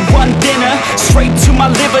blood run thinner, straight to my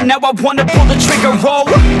liver. Now I wanna pull the trigger, roll.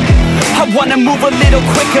 I wanna move a little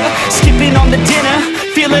quicker, skipping on the dinner,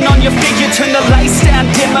 feeling on your figure, turn the lights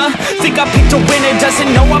down dimmer. Think I picked a winner,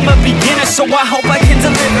 doesn't know I'm a beginner, so I hope I can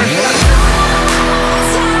deliver.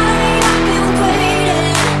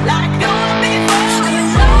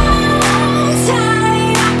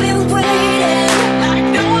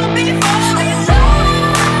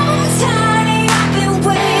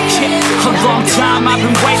 Long time I've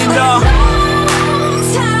been waiting, though.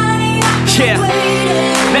 Yeah,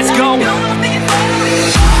 let's go.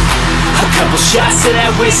 A couple shots of that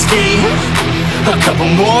whiskey, a couple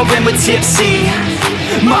more and we're tipsy.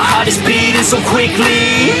 My heart is beating so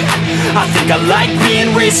quickly, I think I like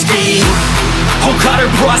being risky. Oh God, her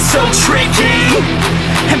bras so tricky,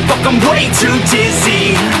 and fuck, I'm way too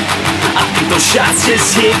dizzy. I think those shots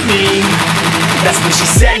just hit me. That's when she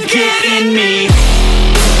said, get in me.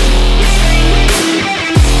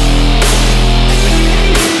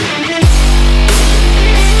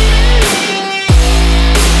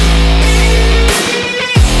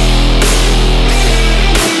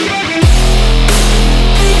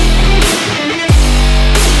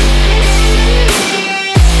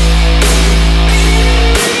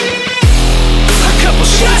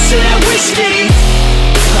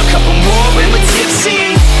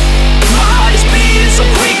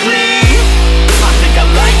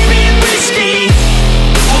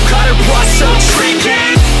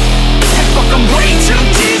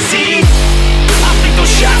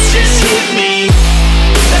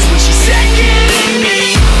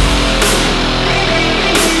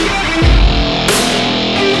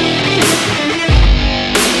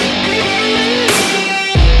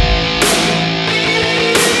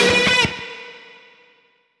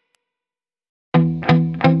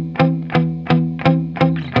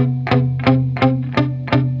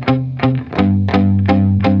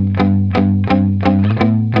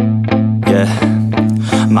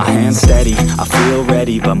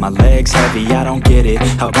 But my leg's heavy, I don't get it.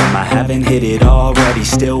 How come I haven't hit it already?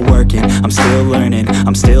 Still working, I'm still learning,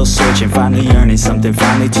 I'm still searching, finally earning something,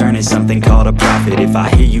 finally turning something called a profit. If I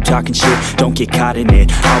hear you talking shit, don't get caught in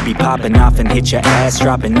it. I'll be popping off and hit your ass,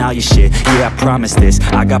 dropping all your shit. Yeah, I promise this,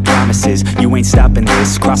 I got promises. You ain't stopping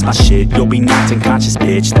this, cross my shit, you'll be knocked unconscious,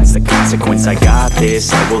 bitch. That's the consequence, I got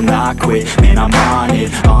this, I will not quit. Man, I'm on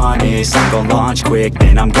it, honest, I'm go launch quick,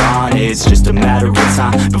 then I'm gone. It's just a matter of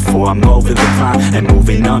time before I'm over the climb and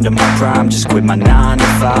moving under my prime. Just quit my 9 to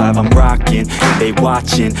 5, I'm rocking and they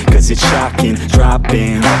watching, cause it's shocking.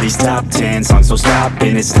 Dropping all these top 10 songs, no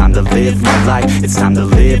stopping. It's time to live my life, it's time to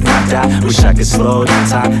live, not die. Wish I could slow down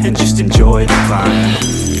time and just enjoy the climb.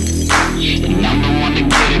 And I'm the one to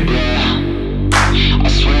get it, bro. I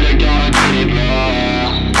swear to God I get it,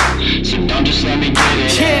 bro. So don't just let me get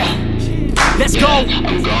it. Yeah, let's go. I'm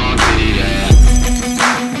gonna get it,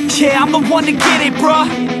 yeah, I'm the one to get it, bro.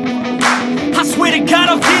 I swear to God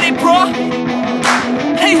I'll get it, bro.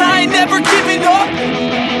 Hey, I ain't never giving up.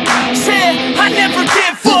 Yeah, I never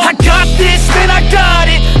give up. I got this, man, I got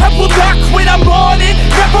it. I will not quit, I'm on it.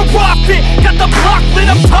 Never profit, got the block lit,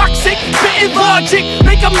 I'm toxic. Spitting logic,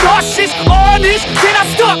 make them nauseous. Honest, can I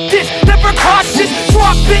stop this? Never cautious,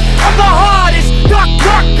 drop it, I'm the hardest. Knock,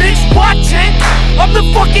 knock, bitch, watch it. I'm the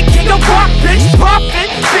fucking king of rock, bitch. Profit,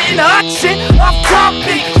 spitting hot shit. Off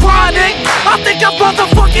topic, chronic. I think I'm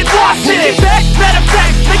motherfucking lost it. Making back, matter of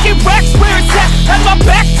fact, making racks where it's at. Have my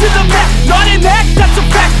back to the map, not an act, that's a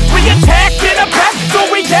fact. We attack in a pack,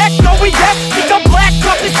 don't react, no react. Think I'm black,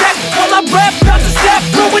 off the jack, while I rap, bounce a step,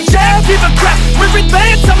 throw a jab, give a crap. We're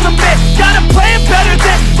advanced, I'm the man, got a plan better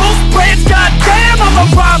than most brands. Goddamn, I'm a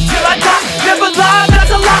rhyme till I die. Never lie,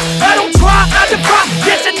 that's a lie. I don't try, I defy.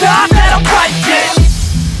 Yes and nah, that I'm right, yeah.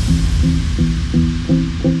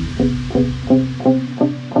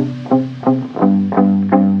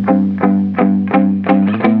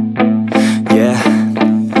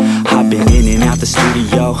 The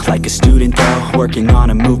studio like a student though, working on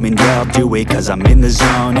a movement, yeah, I'll do it cause I'm in the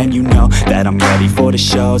zone. And you know that I'm ready for the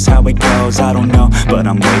shows. How it goes, I don't know, but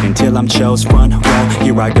I'm waiting till I'm chose. Front row,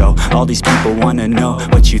 here I go. All these people wanna know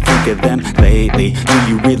what you think of them lately. Do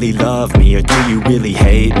you really love me or do you really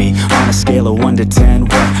hate me? On a scale of 1 to 10,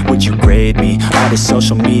 what would you grade me? All this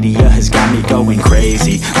social media has got me going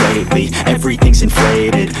crazy lately. Everything's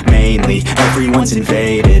inflated, mainly everyone's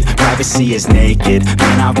invaded. Privacy is naked,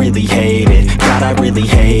 man, I really hate it. God, I really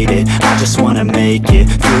hate it. I just wanna make it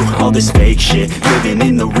through all this fake shit. Living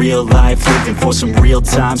in the real life, living for some real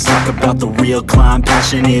times. Talk about the real climb,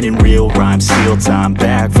 passionate in real rhymes. Steal time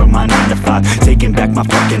back from my 9 to 5, taking back my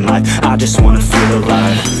fucking life. I just wanna feel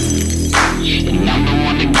alive. And I'm the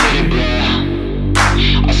one to get it, bro.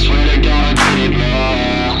 I swear to God I get it,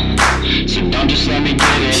 bro. So don't just let me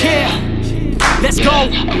get it. Yeah, let's go.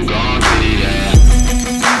 I'm gonna get it,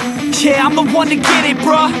 yeah, I'm the one to get it,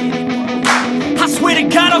 bro. I swear to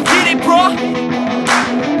God I'll get it, bro.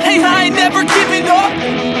 Hey, I ain't never giving up.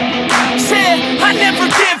 Yeah, I never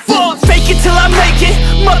give up. Fake it till I make it,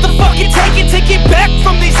 motherfucking take it back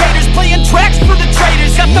from these haters. Playing tracks for the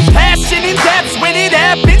traitors. Got the passion in depths when it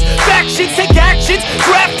happens. Factions take actions,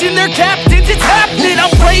 drafting their captains. It's happening, I'm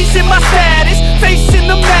raising my status, facing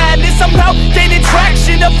the madness. I'm out gaining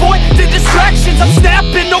traction, avoid the distractions. I'm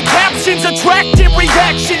snapping, no captions, attracting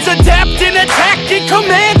reactions. Adapting, attacking,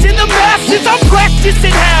 commanding the masses. I'm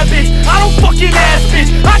practicing habits, I don't fucking ask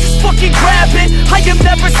bitch, I just fucking grab it. I am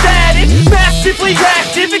never static, massively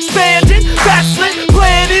active, expanding, backslid,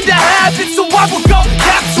 planning to have it. So I will go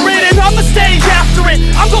capture it and I'ma stay after it.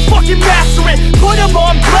 I'm gonna fucking master it, put them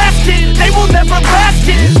on blast, kid. They will never last,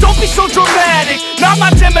 kid. Don't be so dramatic, not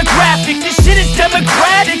my demographic. This shit is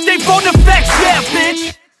democratic, they phone effects, yeah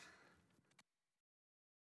bitch.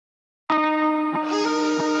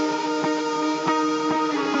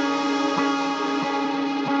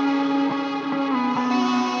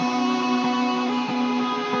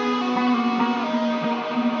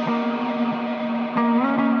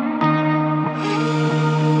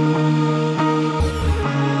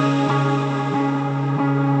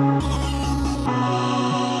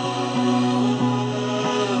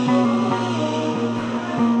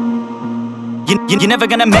 You're never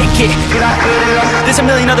gonna make it. There's a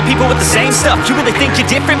million other people with the same stuff. You really think you're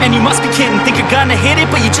different? Man, you must be kidding. Think you're gonna hit it,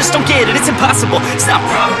 but you just don't get it. It's impossible, it's not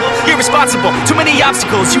probable. Irresponsible, too many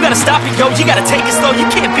obstacles. You gotta stop it, yo, you gotta take it slow. You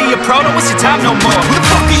can't be a pro, don't waste your time no more. Who the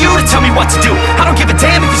fuck are you to tell me what to do? I don't give a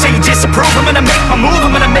damn if you say you disapprove. I'm gonna make my move,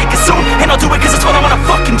 I'm gonna make it soon. And I'll do it cause it's what I wanna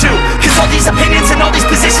fucking do. Cause all these opinions and all these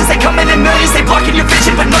positions, they come in millions, they blocking your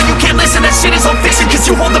vision. But no, you can't listen, that shit is all fiction. Cause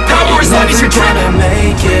you hold the power as long as you're dreaming.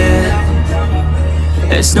 Make it.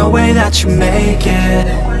 There's no way that you make it.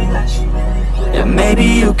 Yeah, maybe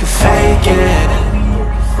you could fake it,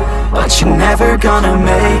 but you're never gonna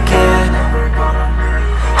make it.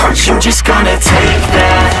 Aren't you just gonna take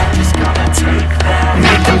that?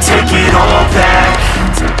 Make them take it all back.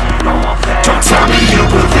 Don't tell me you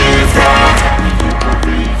believe that.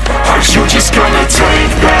 Aren't you just gonna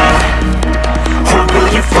take that? Or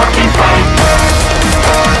will you fucking fight back?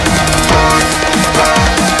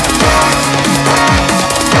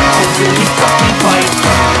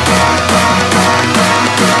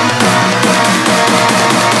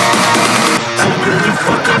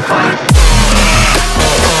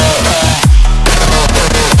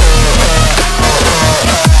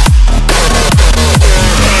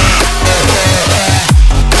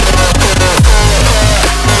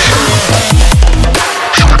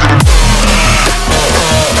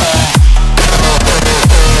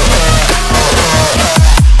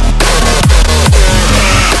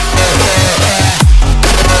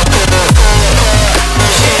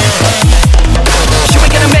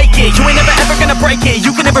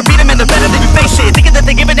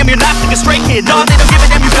 kid. No, they don't give a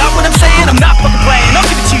damn, you got what I'm saying? I'm not fucking playing, I'll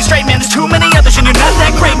give it to you straight, man. There's too many others and you're not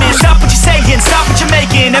that great, man. Stop what you're saying, stop what you're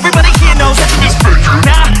making. Everybody here knows that you're just fake.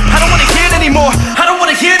 Nah, I don't wanna hear it anymore, I don't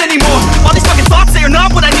wanna hear it anymore. All these fucking thoughts, they are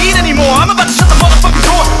not what I need anymore. I'm about to shut the motherfucking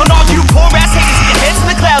door on all you poor ass haters with your heads in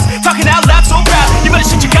the clouds, talking out loud so proud. You better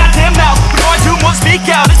shut your goddamn mouth before I do more speak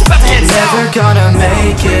out. It's about to head south. Never gonna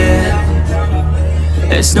make it.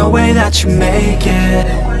 There's no way that you make it.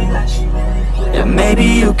 Yeah, maybe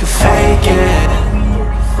you could fake it,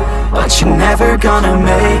 but you're never gonna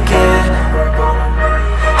make it.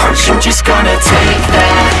 Aren't you just gonna take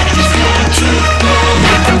that?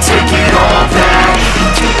 Make them take it all back.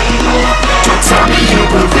 Don't tell me you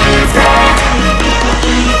believe that.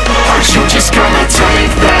 Aren't you just gonna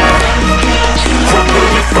take that? Or will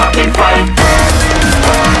you fucking fight back?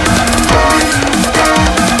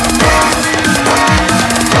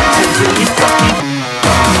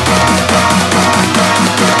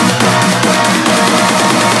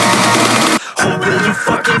 Or will you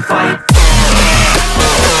fucking fucking fight?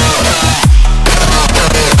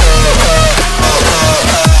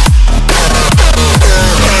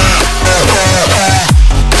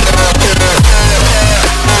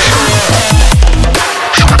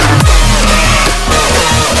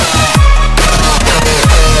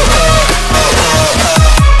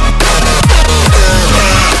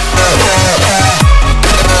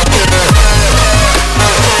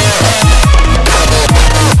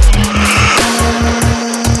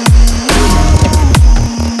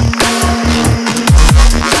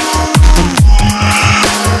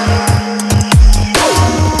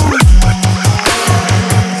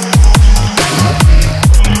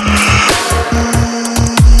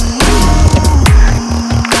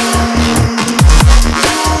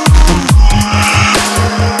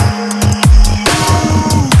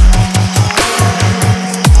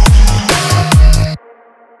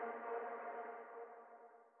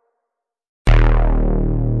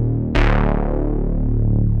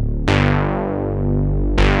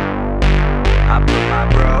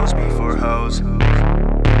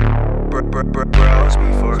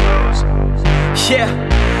 Yeah,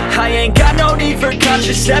 I ain't got no need for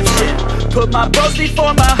contraception. Put my bros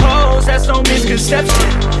before my hoes, that's no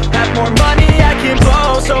misconception. Have more money I can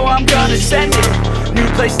blow, so I'm gonna send it. New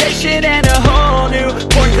PlayStation and a whole new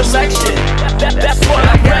porn collection. That's what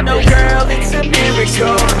I got, no girl, it's a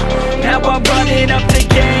miracle. Now I'm running up the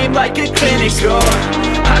game like a clinical.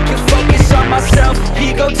 I can focus on myself,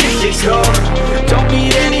 egotistical. Don't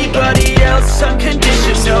need anybody else,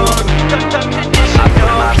 unconditional. I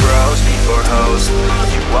put my bros before hoes,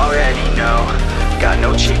 you already know. Got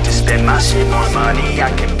no cheek to spend my shit, more money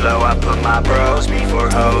I can blow. I put my bros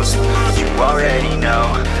before hoes, you already know.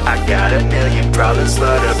 I got a million problems,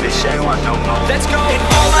 but a bitch ain't want no more. Let's go! And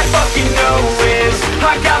all I fucking know is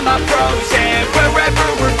I got my bros, and wherever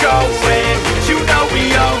we're going, you know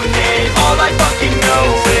we own it. All I fucking know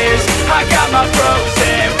is I got my bros,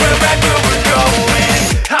 and wherever we're going,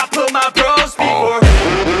 I put my bros before.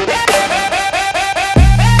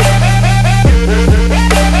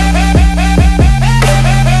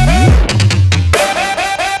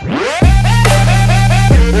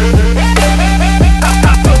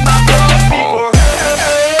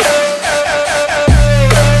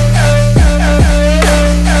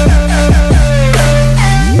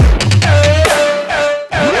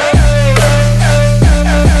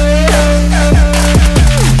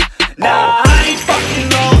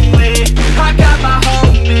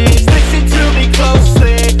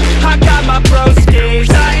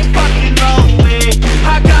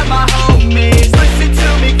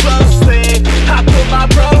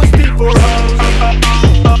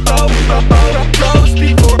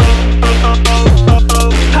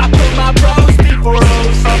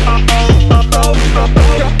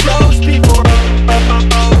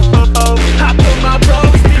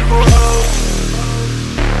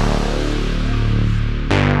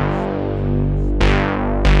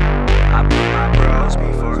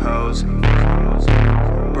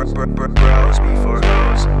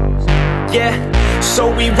 So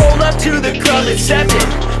we roll up to the club at 7.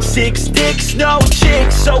 6 dicks, no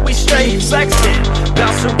chicks, so we straight flexing.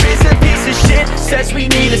 Bouncer is a piece of shit, says we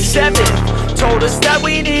need a 7. Told us that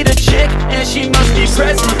we need a chick, and she must be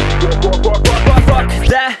present. Fuck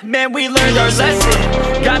that, man, we learned our lesson.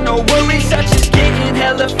 Got no worries, such as getting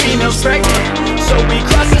hella females pregnant. So we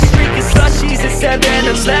cross the street, get slushies at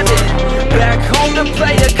 7-Eleven. Back home to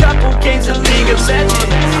play a couple games of League of Legends.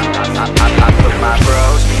 I put my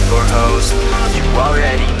bros before hoes, you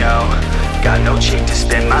already know. Got no cheek to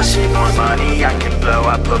spend my shit, more money I can blow.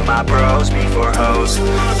 I put put my bros before hoes.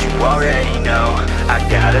 You already know I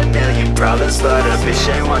got a million problems, but a bitch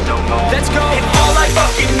ain't want no more. Let's go! And all I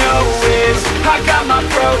fucking know is I got my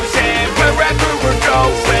bros, and wherever we're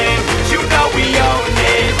going, you know we own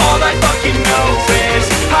it. All I fucking know is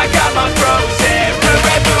I got my bros, and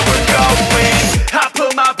wherever we're going, I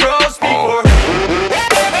put my bros before.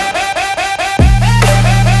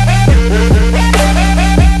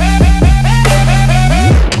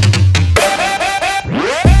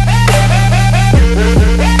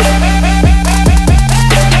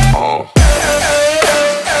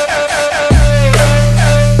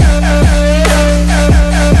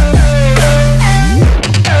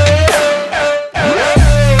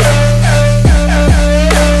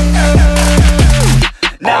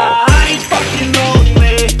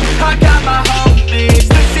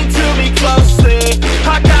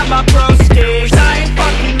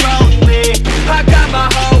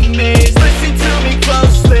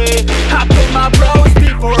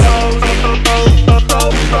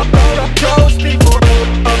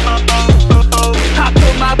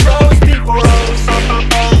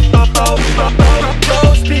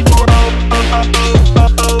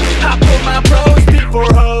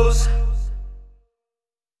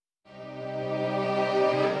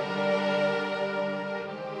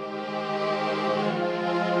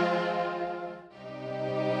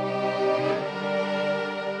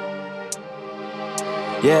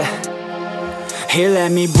 Yeah, here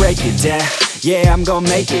let me break it down. Yeah, I'm gon'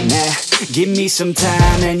 make it now. Give me some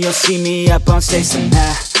time and you'll see me up on stage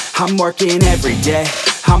somehow. I'm working every day,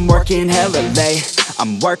 I'm working hella late.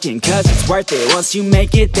 I'm working cause it's worth it. Once you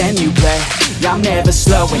make it, then you play. I'm never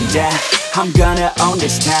slowing down, I'm gonna own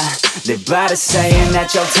this town. Live by the saying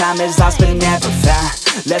that your time is lost but never found.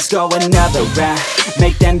 Let's go another round,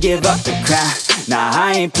 make them give up the crown. Nah,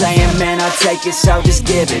 I ain't playing, man, I'll take it, so just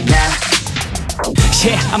give it now.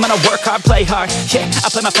 Yeah, I'm gonna work hard, play hard. Yeah, I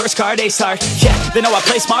play my first card, ace hard. Yeah, they know I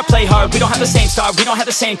play smart, play hard. We don't have the same star, we don't have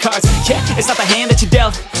the same cards. Yeah, it's not the hand that you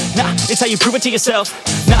dealt. Nah, it's how you prove it to yourself.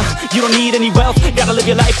 Nah, you don't need any wealth. Gotta live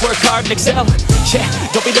your life, work hard and excel. Yeah,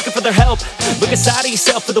 don't be looking for their help. Look inside of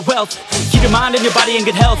yourself for the wealth. Keep your mind and your body in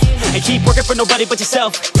good health, and keep working for nobody but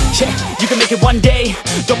yourself. Yeah, you can make it one day.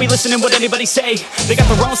 Don't be listening what anybody say. They got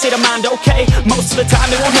their own state of mind, okay. Most of the time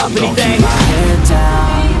it won't help anything. Keep my head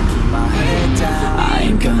down. I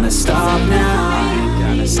ain't gonna stop now.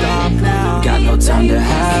 Got no time to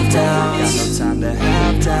have doubts. I'm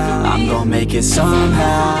gonna make it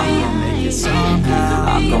somehow.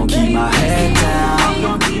 I'm gonna keep my head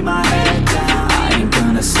down. I ain't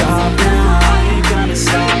gonna stop now. Got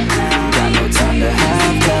no time to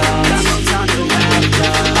have doubts.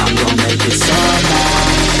 I'm gonna make it somehow.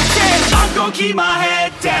 Yeah, I'm gonna keep my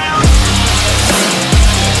head down.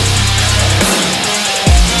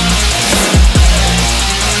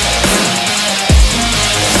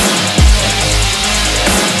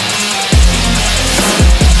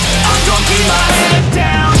 Keep my head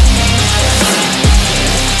down.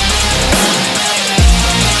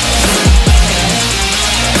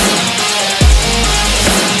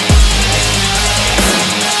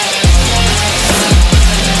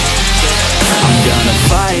 I'm gonna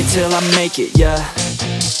fight till I make it, yeah.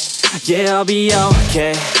 Yeah, I'll be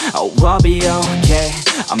okay. Oh, I'll be okay.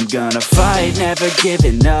 I'm gonna fight, never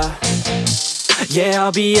giving up. Yeah,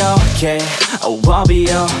 I'll be okay. Oh, I'll be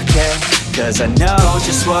okay. Cause I know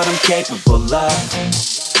just what I'm capable of.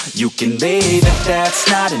 You can leave if that's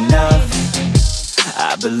not enough.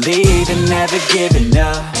 I believe in never giving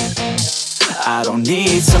up. I don't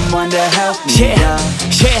need someone to help me up.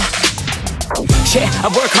 Yeah,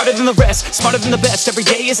 I work harder than the rest, smarter than the best. Every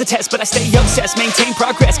day is a test, but I stay obsessed. Maintain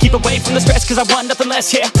progress, keep away from the stress, cause I want nothing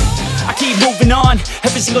less, yeah. I keep moving on,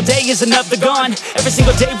 every single day is another gone. Every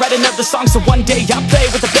single day write another song, so one day I'll play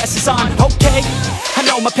with the best is on. Okay, I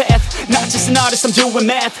know my path, not just an artist, I'm doing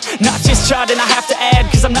math. Not just charting, I have to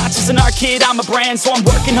add, cause I'm not just an art kid, I'm a brand. So I'm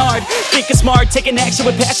working hard, thinking smart, taking action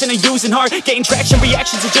with passion and using heart. Getting traction,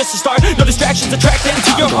 reactions are just a start. No distractions, attract them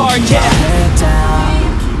to your heart, yeah.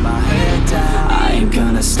 Keep my head down. I ain't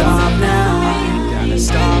gonna stop now.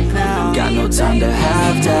 Got no time to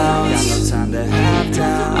have doubts. I'm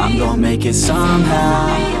gonna make it somehow.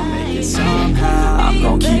 I'm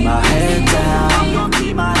gonna keep my head down.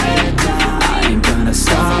 I ain't gonna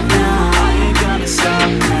stop now. Got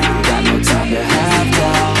no time to have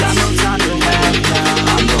doubts.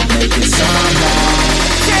 I'm gonna make it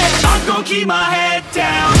somehow. Yeah, I'm gonna keep my head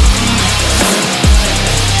down.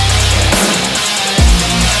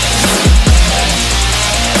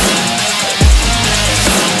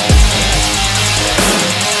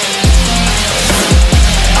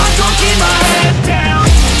 Keep my head down.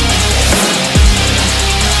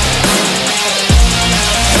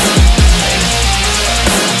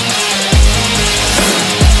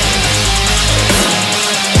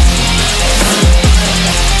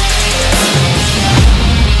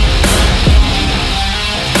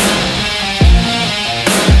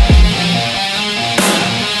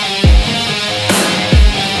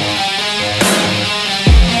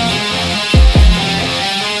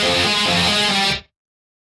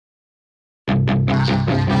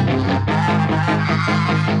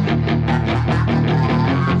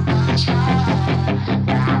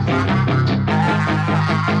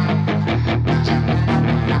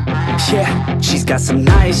 Yeah, she's got some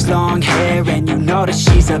nice long hair, and you know that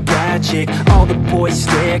she's a bad chick. All the boys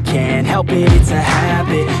stare, can't help it, it's a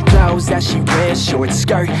habit. Clothes that she wears, short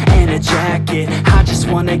skirt and a jacket. I just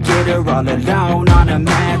wanna get her all alone on a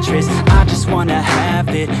mattress. I just wanna have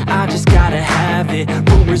it, I just gotta have it.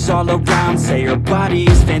 Rumors all around say her body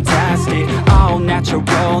is fantastic. All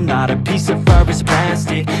natural, not a piece of fur is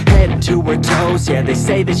plastic. Head to her toes, yeah, they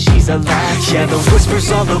say that she's a latch. Yeah, the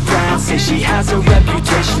whispers all around say she has a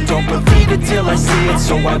reputation. Don't believe it till I see it,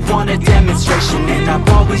 so I want a demonstration. And I've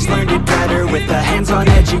always learned it better with a hands-on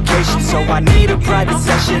education. So I need a private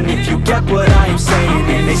session, if you get what I am saying.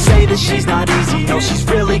 And they say that she's not easy, no, she's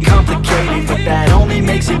really complicated. But that only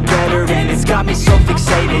makes it better, and it's got me so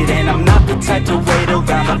fixated. And I'm not the type to wait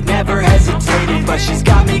around, I've never hesitated. But she's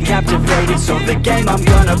got me captivated, so the game, I'm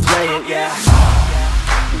gonna play it, yeah.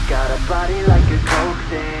 She got a body like a coke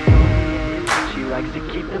thing. She likes to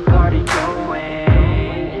keep the party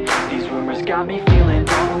going. These rumors got me feeling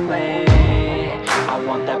lonely. I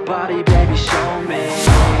want that body, baby, show me.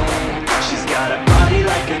 She's got a body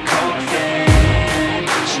like a coke thing.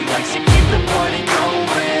 She likes to keep the party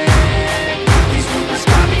going. These rumors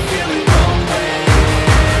got me feeling lonely.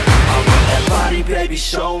 I want that body, baby,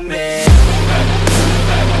 show me.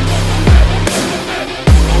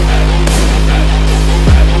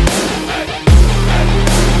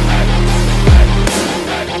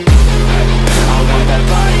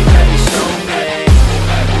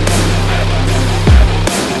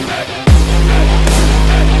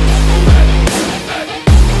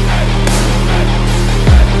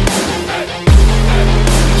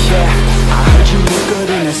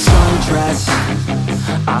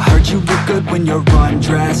 I heard you look good when you're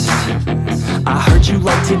undressed. I heard you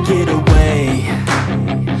like to get away.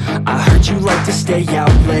 I heard you like to stay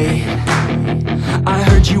out late. I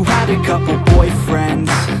heard you had a couple boyfriends.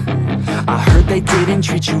 I heard they didn't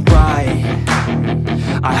treat you right.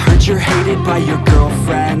 I heard you're hated by your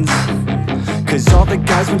girlfriends, 'cause all the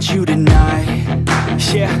guys want you tonight.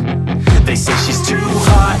 Yeah, they say she's too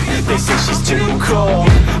hot, they say she's too cold.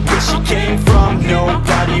 Where she came from,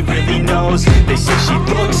 nobody really knows. They say she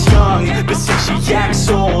looks young, but say she acts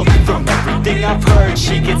old. From everything I've heard,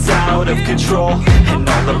 she gets out of control. And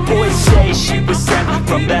all the boys say she was sent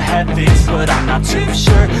from the heavens, but I'm not too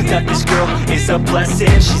sure that this girl is a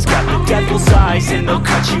blessing. She's got the devil's eyes, and they'll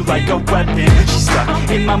cut you like a weapon. She's stuck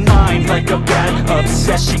in my mind like a bad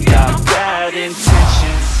obsession. Got bad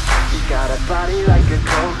intentions. She got a body like a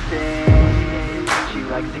coke thing. She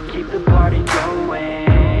likes to keep the party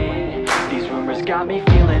going. These rumors got me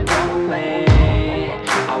feeling lonely.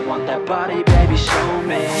 I want that body, baby, show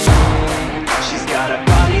me. She's got a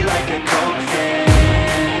body like a coke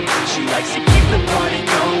thing. She likes to keep the party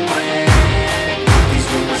going. These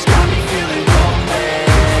rumors got me feeling lonely.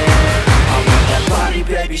 I want that body,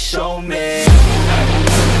 baby, show me.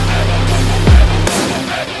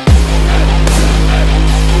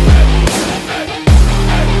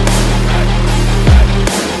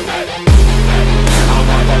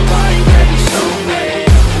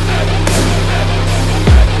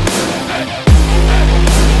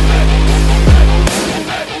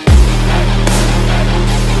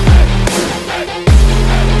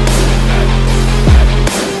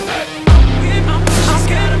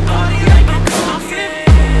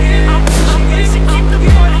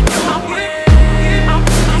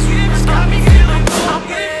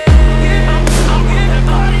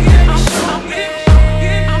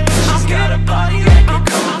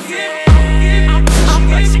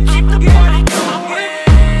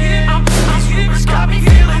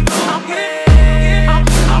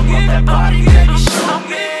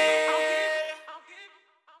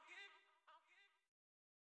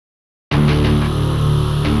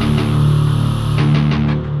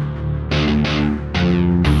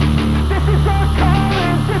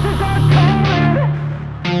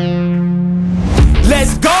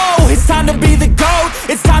 Let's go, it's time to be the GOAT.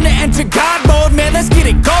 It's time to enter God mode, man, let's get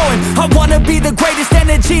it going. I wanna be the greatest,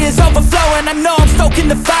 energy is overflowing. I know I'm stoking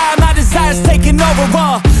the fire, my desire's taking over,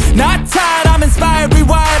 not tired, I'm inspired,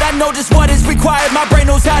 rewired. I know just what is required, my brain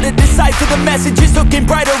knows how to decipher. The message is looking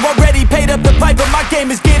brighter, already paid up the piper. My game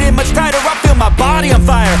is getting much tighter, I feel my body on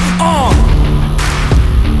fire.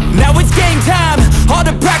 Now it's game time, all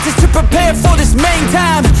the practice to prepare for this main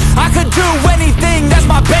time. I could do anything, that's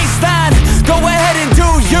my baseline. Go ahead and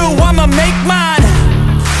do you, I'ma make mine.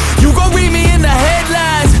 You gon' read me in the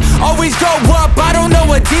headlines. Always go up, I don't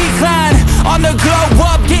know a decline. On the glow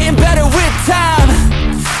up, getting better with time.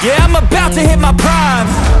 Yeah, I'm about to hit my prime.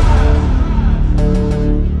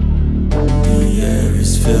 The air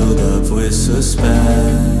is filled up with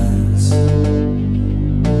suspense.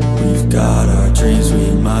 We've got our dreams,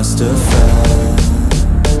 we must have felt,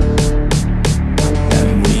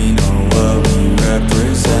 and we know what we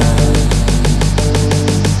represent.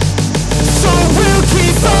 So we'll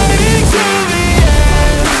keep fighting till the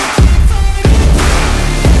end,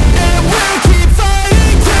 and we'll keep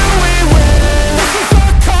fighting till we win. This is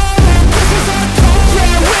our calling, this is our calling.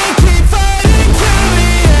 Yeah, we'll keep fighting till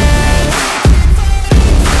the end,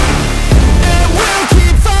 and we'll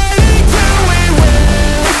keep fighting till we win.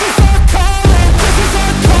 This is our calling, this is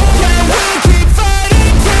our calling. Yeah, we'll keep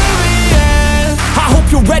fighting till the end. I hope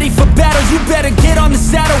you're ready for battle, you better get on the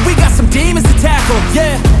saddle. We got some demons to tackle,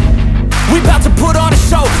 yeah. We bout to put on a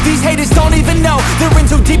show, these haters don't even know. They're in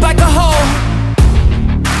too deep like a hole,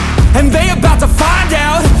 and they about to find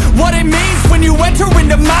out what it means when you enter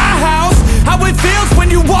into my house. How it feels when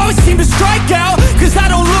you always seem to strike out. Cause I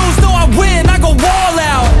don't lose, no I win, I go all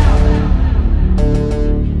out.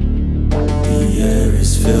 The air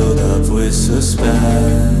is filled up with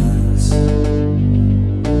suspense.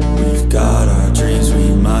 We've got our dreams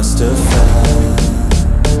we must defend,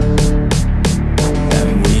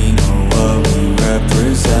 and we know what we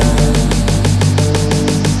represent.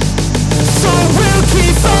 So we'll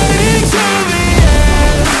keep fighting till the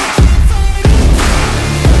end,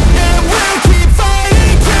 and we'll keep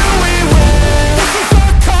fighting till we win. This is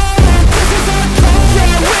our calling, this is our calling.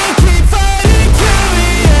 Yeah, we'll keep fighting till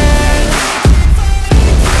the end,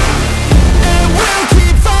 and we'll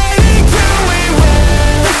keep fighting till we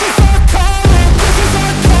win. This is our calling, this is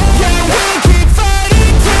our calling. Yeah, we'll keep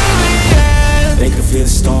fighting till the end. They can feel the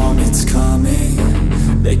storm, it's coming.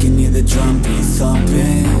 They can hear the drum beat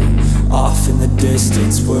thumping. Off in the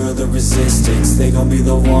distance, we're the resistance. They gon' be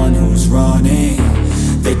the one who's running.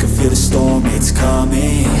 They can feel the storm, it's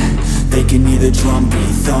coming. They can hear the drum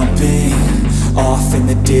beat thumping. Off in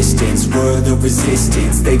the distance, we're the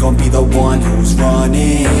resistance. They gon' be the one who's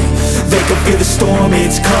running. They can feel the storm,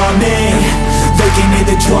 it's coming. They can hear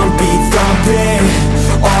the drum beat thumping.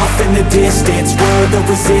 Off in the distance, we're the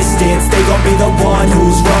resistance. They gon' be the one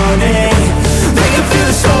who's running. They can feel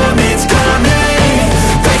the storm, it's coming.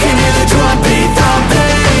 They can hear the drum beat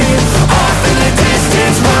thumping. Off in the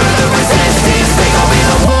distance, we're the resistance. They gon' be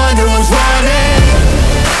the one who's running.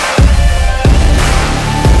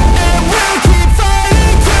 And we'll keep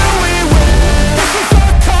fighting till we win. This is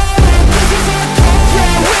our calling, this is our calling.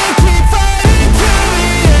 Yeah, we'll keep fighting till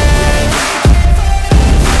the end,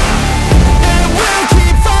 and we'll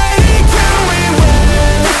keep fighting till we win.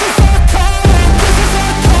 This is our calling, this is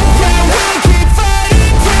our calling. Yeah, we'll keep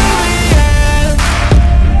fighting till the end.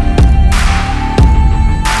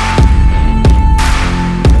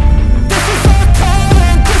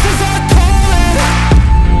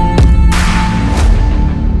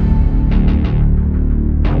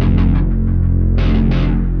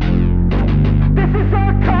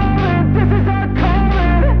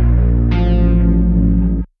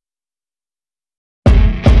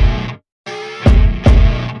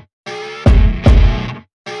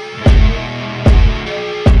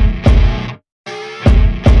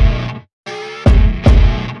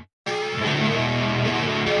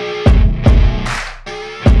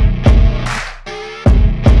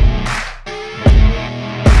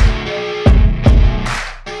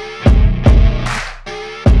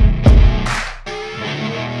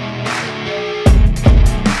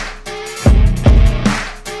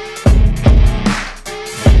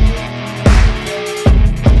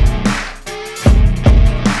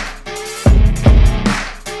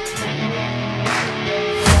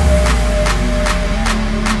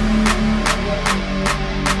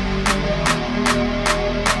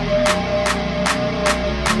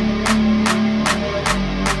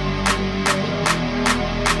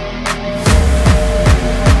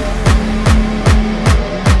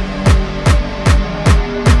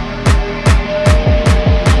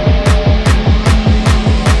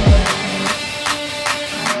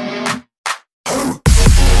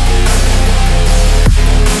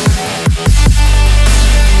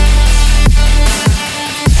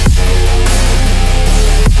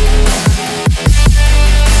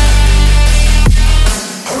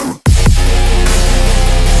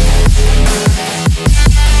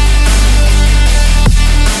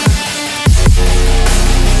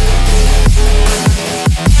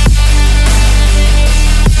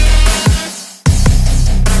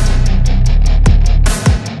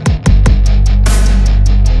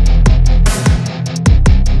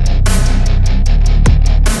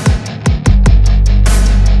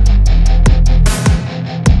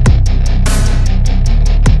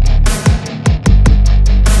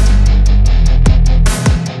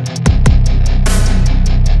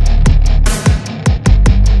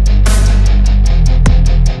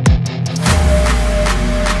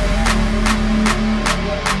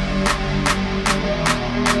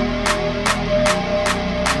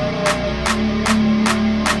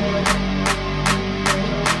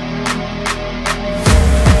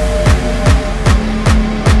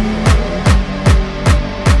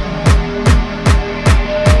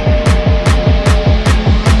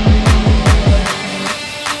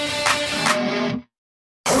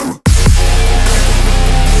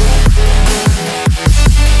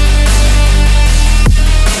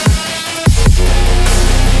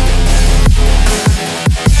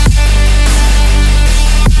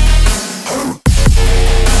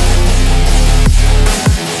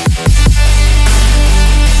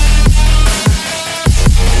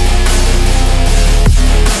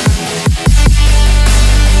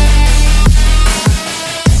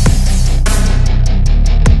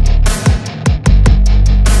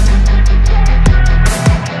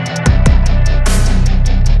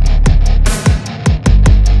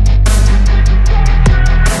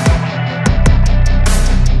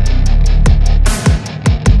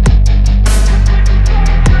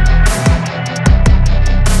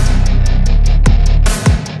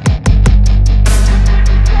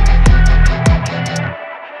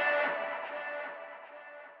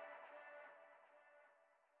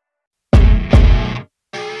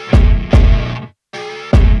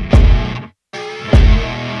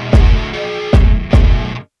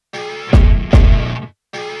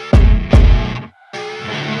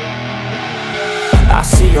 I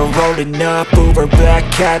see her rolling up, Uber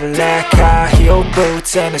black Cadillac, high heel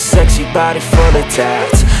boots and a sexy body full of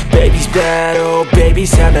tats. Baby's bad, oh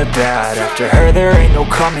baby's hella bad. After her there ain't no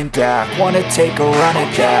coming back. Wanna take a run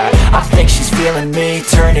at that. I think she's feeling me,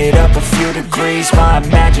 turn it up a few degrees. My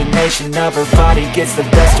imagination of her body gets the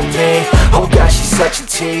best of me. Oh gosh, she's such a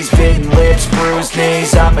tease, bitten lips, bruised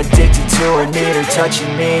knees. I'm addicted to her, need her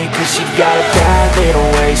touching me, cause she got a bad little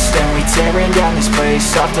waist. And we tearing down this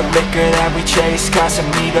place, off the liquor that we chase.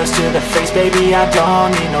 Casamigos to the face, baby I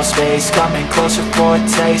don't need no space. Coming closer for a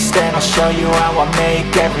taste, and I'll show you how I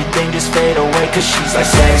make everything just fade away. Cause she's like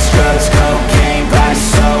sex, drugs, cocaine, body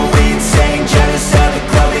so insane. Jealous of the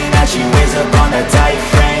clothing that she wears up on a tight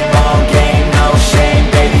frame. All game, no shame,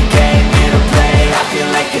 baby came here to play. I feel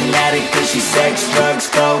like an addict cause she's sex, drugs,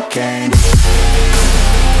 cocaine.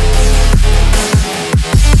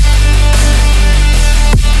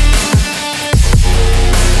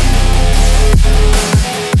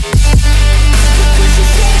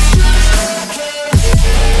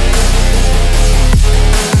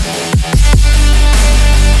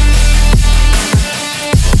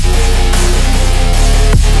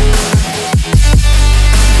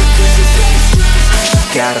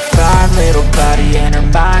 Got a fine little body and her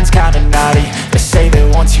mind's kinda naughty. They say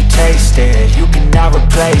that once you taste it, you cannot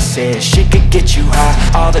replace it. She could get you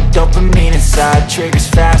high, all the dopamine inside triggers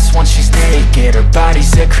fast once she's naked. Her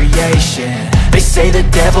body's a creation. They say the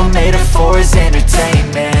devil made her for his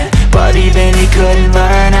entertainment, but even he couldn't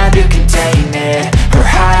learn how to contain it. Her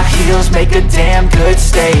high heels make a damn good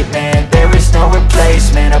statement. There is no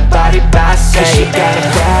replacement, a body by Satan. Cause she got a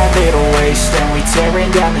bad little waist, and we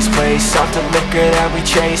tearing down this place. Off the liquor that we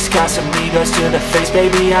chase, Casamigos to the face,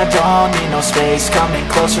 baby I don't need no space. Coming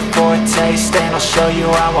closer for a taste, and I'll show you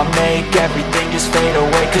how I make everything just fade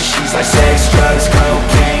away. Cause she's like sex, drugs,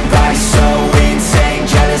 cocaine, body so insane.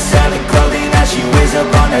 Jealous of the clothing that she wears up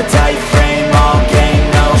on a tight frame. All game,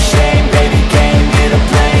 no shame, baby came here to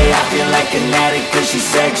play. I feel like an addict cause she's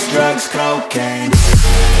sex, drugs, cocaine.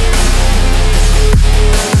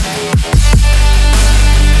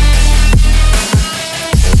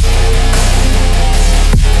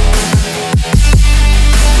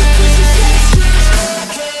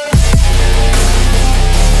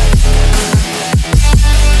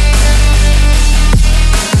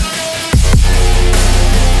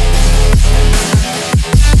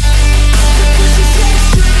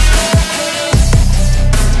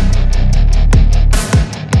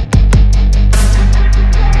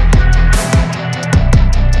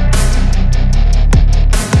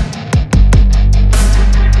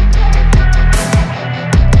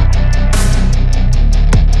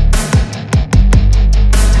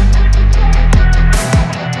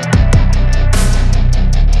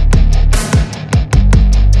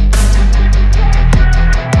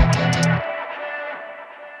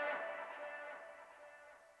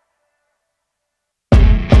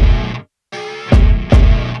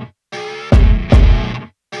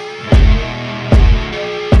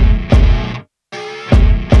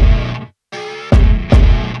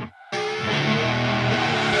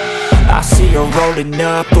 Rolling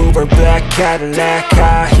up, Uber black Cadillac,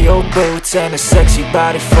 high heel boots and a sexy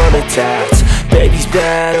body full of tats. Baby's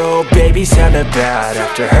bad, oh baby's hella bad.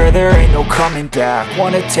 After her there ain't no coming back.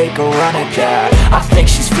 Wanna take a run at that. I think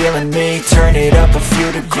she's feeling me, turn it up a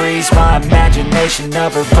few degrees. My imagination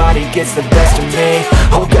of her body gets the best of me.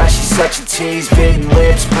 Oh gosh, she's such a tease, bitten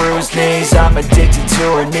lips, bruised knees. I'm addicted to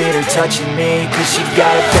her, need her touching me, cause she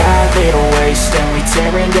got a bad little waist. And we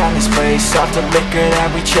tearing down this place, off the liquor that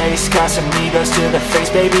we chase. Casamigos to the face,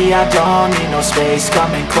 baby I don't need no space.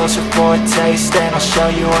 Coming closer for a taste, and I'll show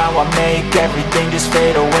you how I make everything just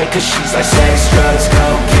fade away. Cause she's like sex, drugs,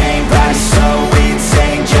 cocaine, body so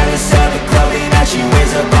insane. Jealous of the clothing that she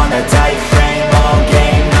wears up on a tight frame. All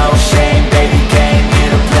game, no shame, baby came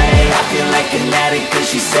here to play. I feel like an addict cause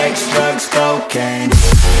she's sex, drugs, cocaine.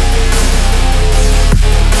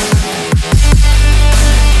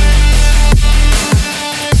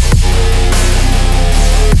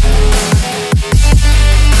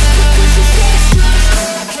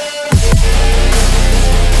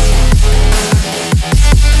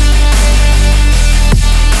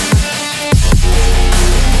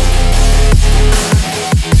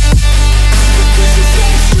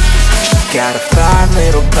 Got a fine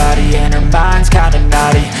little body and her mind's kinda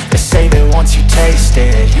naughty. They say that once you taste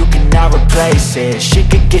it, you cannot replace it. She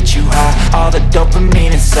could get you high, all the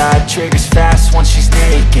dopamine inside triggers fast once she's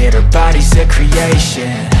naked. Her body's a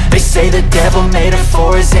creation. They say the devil made her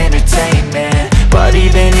for his entertainment, but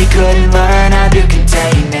even he couldn't learn how to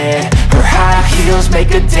contain it. Her high heels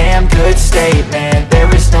make a damn good statement. There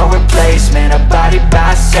is no replacement, a body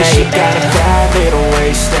by Satan. Cause she got a bad little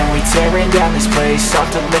down this place. Off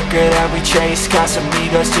the liquor that we chase, got some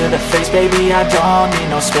egos to the face. Baby, I don't need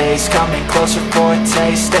no space. Coming closer for a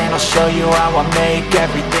taste, and I'll show you how I make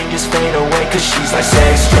everything just fade away. Cause she's like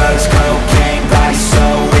sex, drugs, cocaine, body so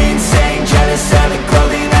insane. Jealous of the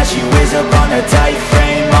clothing that she wears up on her tight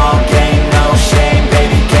frame. All game, no shame,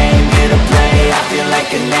 baby came here to play. I feel like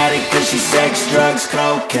an addict cause she's sex, drugs,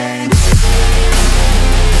 cocaine.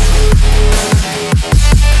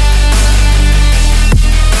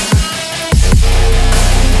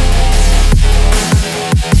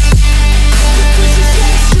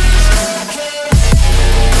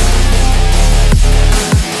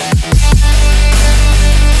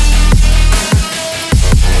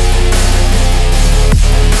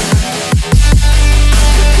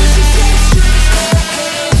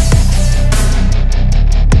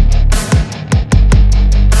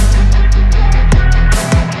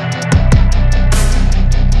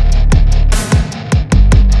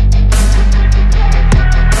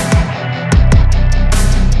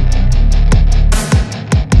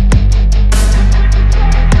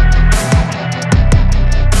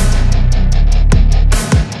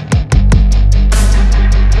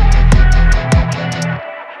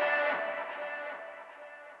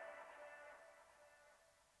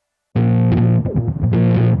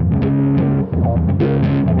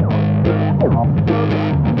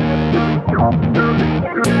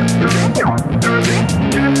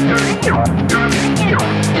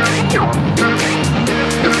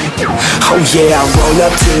 Oh yeah, I roll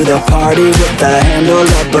up to the party with the handle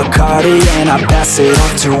of Bacardi, and I pass it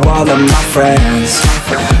off to all of my friends.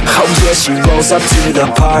 Oh yeah, she rolls up to the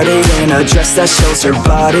party in a dress that shows her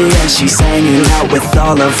body, and she's hanging out with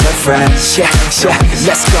all of her friends. Yeah, yeah,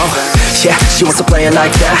 let's go. Yeah, she wants to play it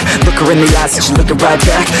like that. Look her in the eyes and she's looking right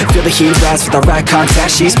back. Feel the heat rise with the right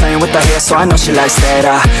contact. She's playing with her hair, so I know she likes that.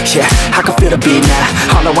 Yeah, I can feel the beat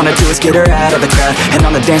now. All I wanna do is get her out of the crowd, and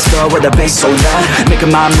on the dance floor with the bass so loud,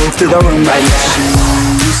 making my move through the room right now. She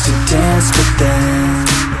used to dance, but then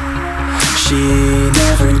she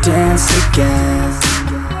never danced again.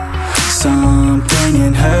 Something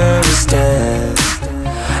in her was dead,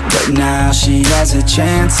 but now she has a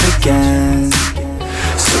chance again.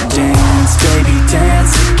 So dance, baby,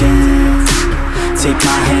 dance again. Take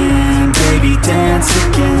my hand, baby, dance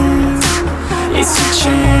again. It's your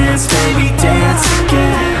chance, baby, dance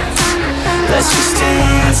again. Let's just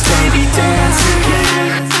dance, baby, dance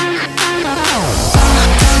again.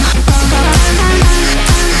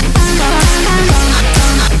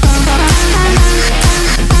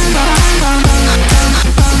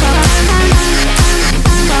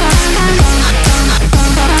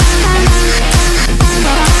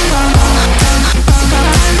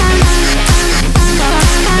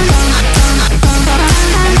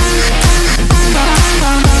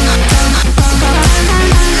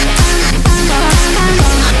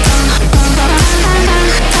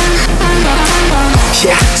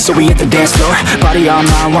 So we hit the dance floor, body on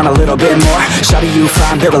mine, want a little bit more. Shawty, you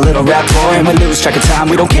fine, build a little rapport, and we lose track of time,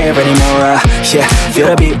 we don't care anymore. Yeah, feel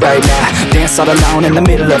the beat right now. Dance all alone in the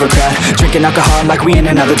middle of a crowd, drinking alcohol like we in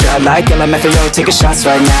another drought. Like LMFAO, taking shots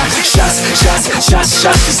right now. Shots, shots, shots,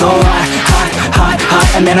 shots. She's so hot, hot, hot, hot.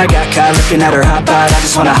 And then I got caught looking at her hot bod. I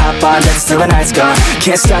just wanna hop on, dance till the night's gone.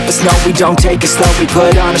 Can't stop us, no, we don't take it slow. We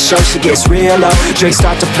put on a show, she gets real low. Drinks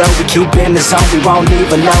start to flow, we keep in the zone. We won't leave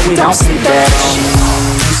alone, we don't sleep at all.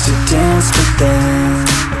 Used to dance, but then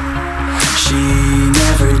she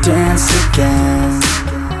never danced again.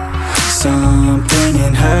 Something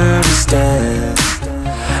in her was dead,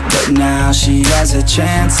 but now she has a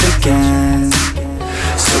chance again.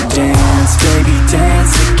 So dance, baby,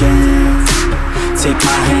 dance again. Take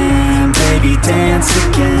my hand, baby, dance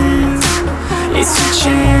again. It's your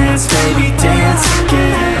chance, baby, dance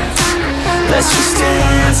again. Let's just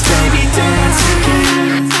dance, baby, dance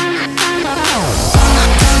again.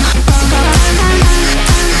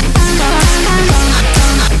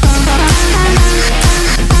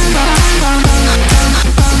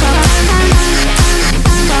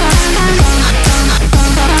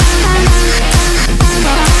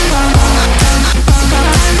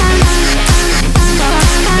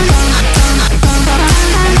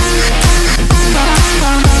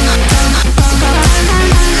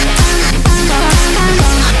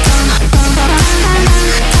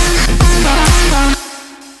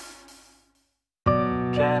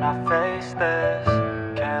 Can I face this?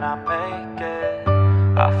 Can I make it?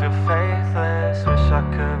 I feel faithless, wish I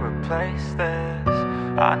could replace this.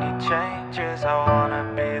 I need changes, I wanna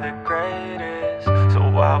be the greatest. So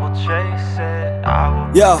I will chase it, I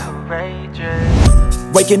will be courageous.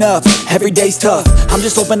 Waking up, every day's tough. I'm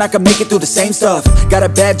just hoping I can make it through the same stuff. Got a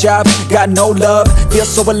bad job, got no love. Feel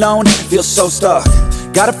so alone, feel so stuck.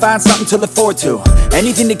 Gotta find something to look forward to.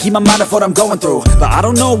 Anything to keep my mind off what I'm going through. But I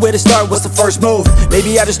don't know where to start, what's the first move?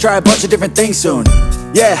 Maybe I just try a bunch of different things soon.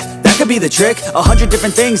 Yeah, that could be the trick. 100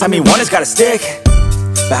 different things, I mean one has gotta stick.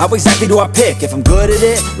 But how exactly do I pick? If I'm good at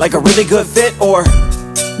it, like a really good fit, or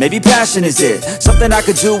maybe passion is it? Something I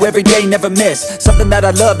could do every day, never miss. Something that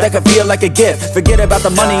I love, that could feel like a gift. Forget about the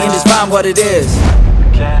money and just find what it is.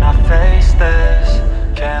 Can I face this?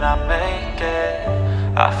 Can I make it?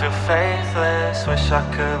 I feel faithless, wish I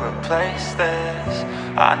could replace this.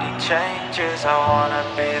 I need changes, I wanna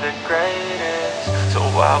be the greatest. So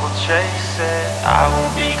I will chase it, I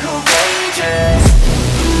will be courageous.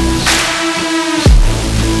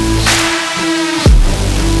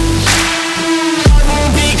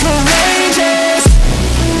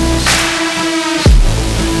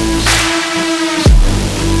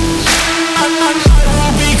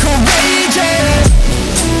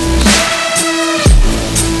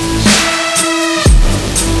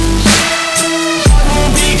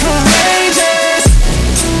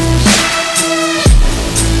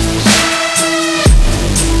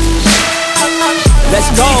 Let's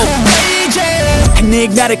go.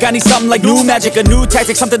 Enigmatic, I need something like new magic, a new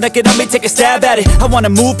tactic, something that can help me take a stab at it. I wanna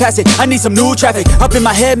move past it, I need some new traffic. Up in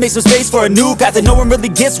my head, make some space for a new path. And no one really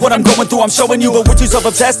gets what I'm going through, I'm showing you. But we're too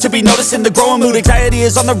self-obsessed to be noticing the growing mood. Anxiety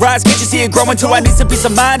is on the rise, can't you see it growing too? I need some peace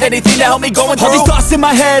of mind, anything to help me going through. All these thoughts in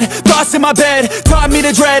my head, thoughts in my bed, taught me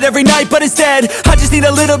to dread every night, but instead I just need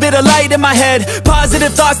a little bit of light in my head.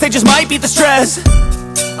 Positive thoughts, they just might beat the stress.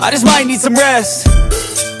 I just might need some rest,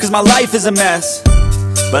 cause my life is a mess.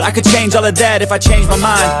 But I could change all of that if I change my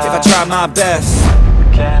mind, if I try my best.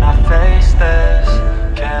 Can I face this?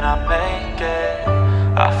 Can I make it?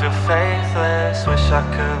 I feel faithless, wish I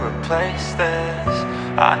could replace this.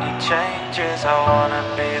 I need changes, I wanna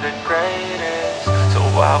be the greatest. So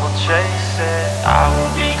I will chase it, I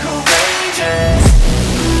will be courageous.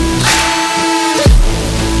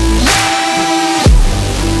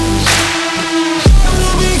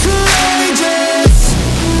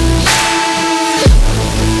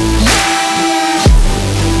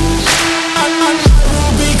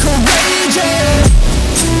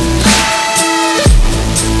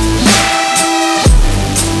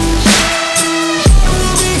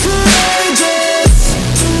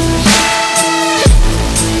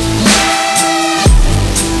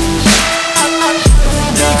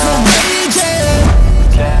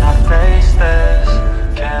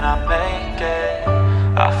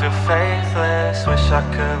 I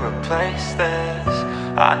could replace this.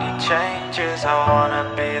 I need changes, I wanna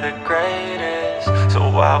be the greatest. So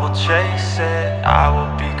I will chase it, I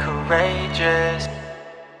will be courageous.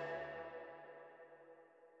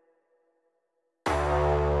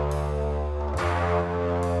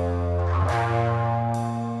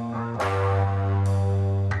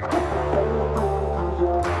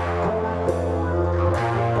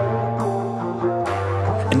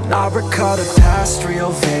 And I recall the past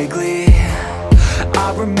real vaguely.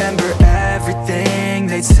 I remember everything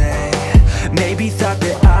they'd say. Maybe thought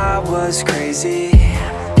that I was crazy,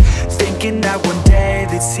 thinking that one day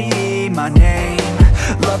they'd see my name.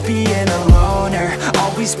 Love being a loner,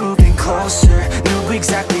 always moving closer. Knew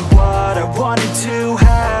exactly what I wanted to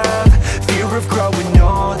have. Fear of growing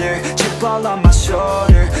older, chip all on my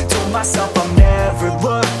shoulder. Told myself I'm never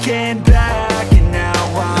looking back. And now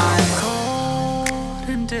I'm cold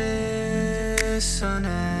and dissonant.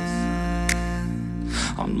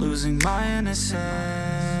 I'm losing my innocence,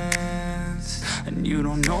 and you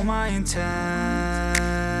don't know my intent.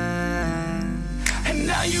 And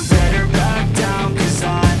now you better back down, cause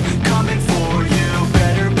I'm coming for you.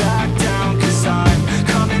 Better back down, cause I'm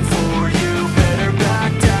coming for you. Better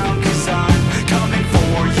back down, cause I'm coming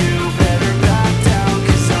for you. Better back down,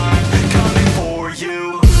 cause I'm coming for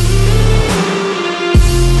you.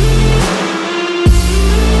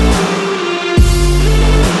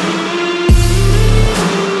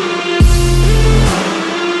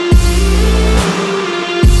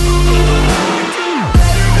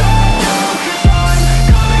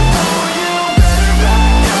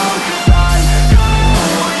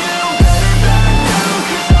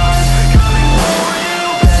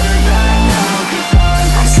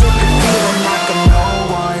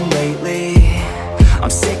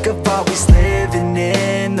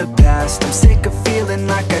 I'm sick of feeling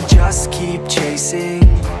like I just keep chasing,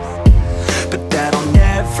 but that'll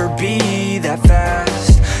never be that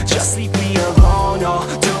fast. Just leave me alone, I'll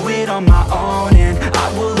do it on my own. And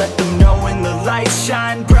I will let them know when the lights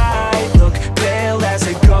shine bright. Look pale as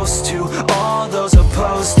a ghost to all those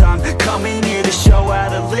opposed. I'm coming here to show out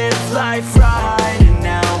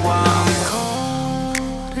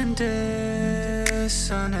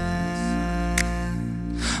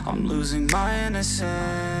losing my innocence,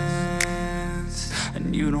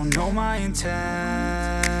 and you don't know my intent.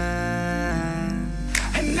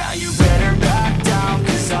 And now you better back down,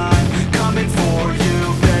 'cause I'm coming for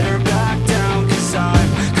you. Better back down, 'cause I'm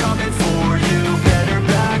coming for you. Better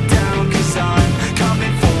back down, 'cause I'm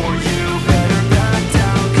coming for you. Better back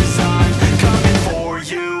down, 'cause I'm coming for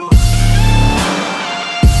you.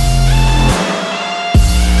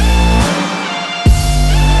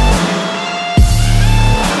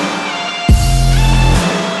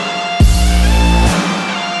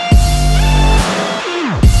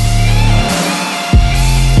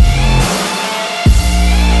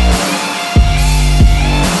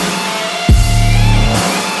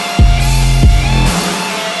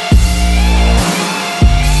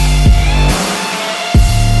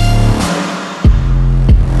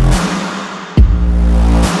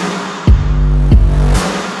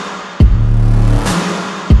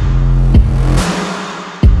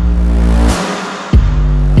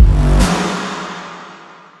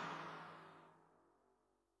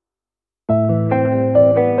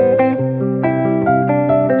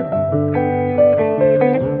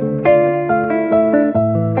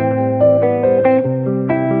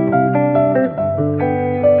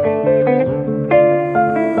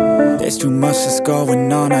 Too much that's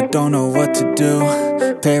going on, I don't know what to do.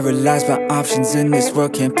 Paralyzed by options in this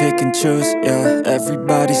world, can't pick and choose. Yeah,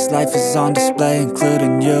 everybody's life is on display,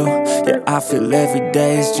 including you. Yeah, I feel every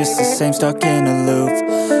day is just the same, stuck in a loop.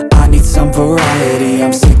 I need some variety,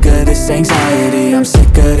 I'm sick of this anxiety. I'm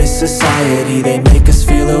sick of this society, they make us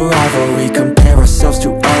feel a rivalry. Compare ourselves to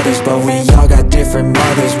others, but we all got different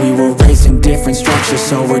mothers. We were raised in different structures,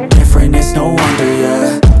 so we're different, it's no wonder,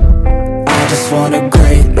 yeah. I just want a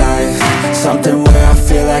great life, something where I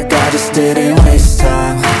feel like I just didn't waste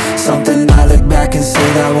time. Something I look back and say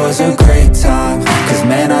that was a great time. 'Cause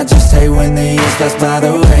man, I just hate when the years pass by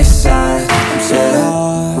the wayside. I'm so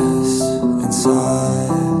lost inside,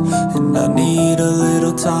 and I need a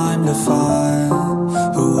little time to find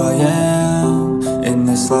who I am in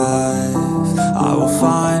this life. I will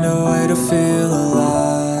find a way to feel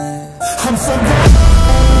alive. I'm so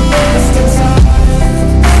lost inside.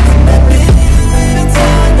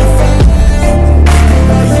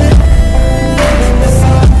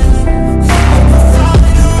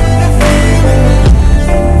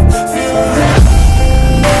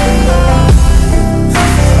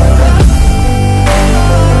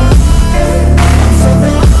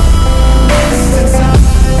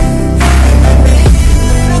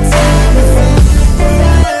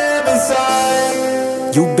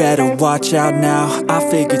 You better watch out now, I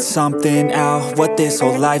figured something out, what this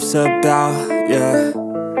whole life's about, yeah.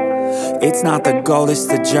 It's not the goal, it's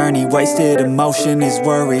the journey, wasted emotion is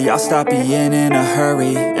worry. I'll stop being in a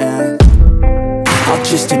hurry, and I'll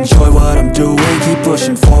just enjoy what I'm doing. Keep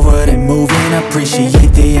pushing forward and moving,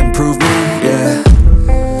 appreciate the improvement, yeah.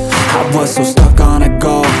 I was so stuck on a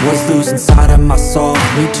goal, was losing sight of my soul.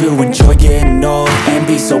 Need to enjoy getting old and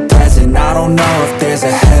be so present. I don't know if there's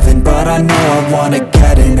a heaven, but I know I wanna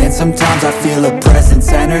get in. And sometimes I feel a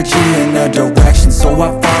presence, energy in a direction, so I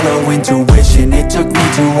follow intuition. It took me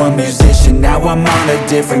to a musician, now I'm on a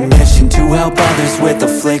different mission, to help others with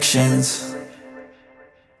afflictions.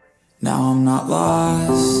 Now I'm not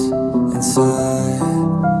lost inside,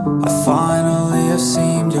 I finally have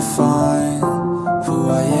seemed to find who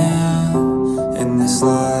I am in this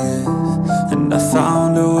life, and I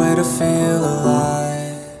found a way to feel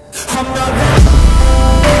alive. I'm not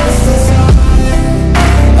lost inside,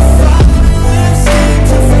 I finally have seemed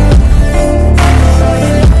to find who I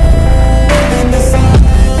am in this life,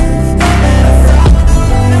 and I found a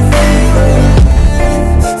way to feel alive.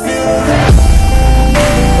 Feel alive.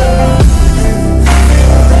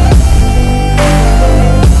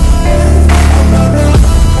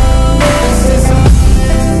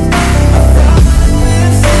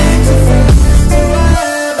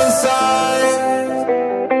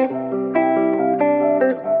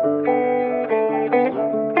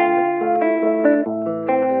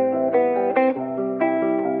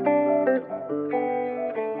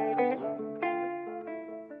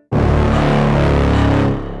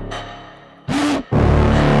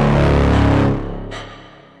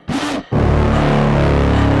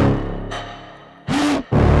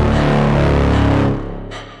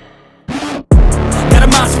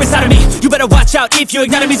 Watch out if you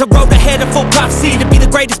ignite me's a road ahead of full prophecy, to be the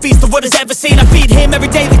greatest beast the world has ever seen. I feed him every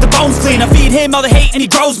day like the bones clean. I feed him all the hate and he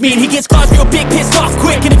grows me, and he gets claws real big, pissed off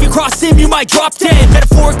quick. And if you cross him you might drop dead.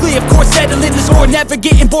 Metaphorically of course, settling the score, never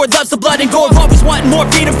getting bored, loves the blood and gore. Always wanting more,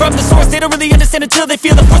 feeding from the source. They don't really understand until they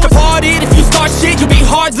feel the force departed. If you start shit you'll be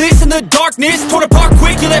heartless in the darkness, torn apart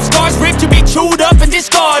quick, you left scars ripped, you'll be chewed up and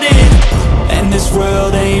discarded. this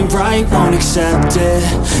world ain't right, won't accept it.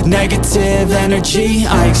 Negative energy,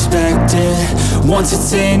 I expect it. Once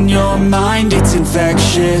it's in your mind, it's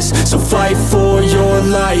infectious. So fight for your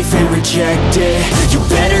life and reject it. You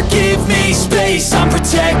better give me space, I'm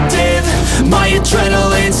protective. My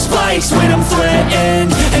adrenaline spikes when I'm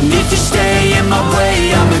threatened. And if you stay in my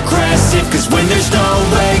way, I'm aggressive. Cause when there's no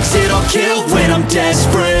exit, I'll kill when I'm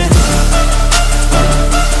desperate.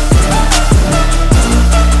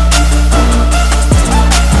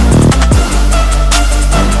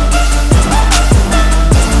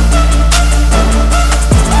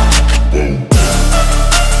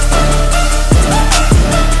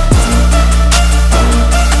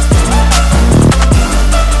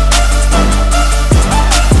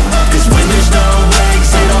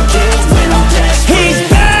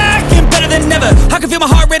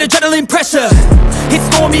 Adrenaline pressure, it's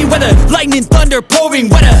stormy weather, lightning, thunder, pouring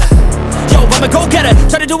weather. Yo, I'm a go-getter,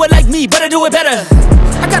 try to do it like me, but I do it better.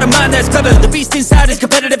 I got a mind that's clever, the beast inside is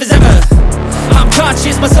competitive as ever. I'm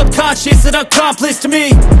conscious, my subconscious, an accomplice to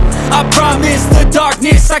me. I promise the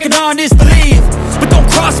darkness, I can honest believe. But don't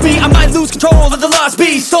cross me, I might lose control of the lost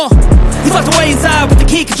beast. He's locked away inside with the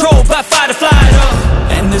key controlled by fight or flight.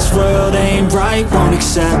 And this world ain't right, won't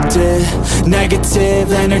accept it.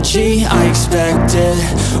 Negative energy, I expect it.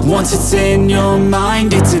 Once it's in your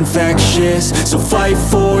mind, it's infectious. So fight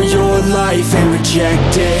for your life and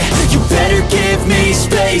reject it. You better give me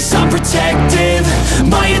space, I'm protective.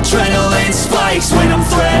 My adrenaline spikes when I'm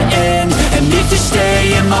threatened. And if you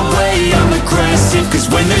stay in my way, I'm aggressive. Cause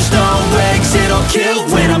when there's no exit, I'll kill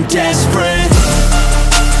when I'm desperate.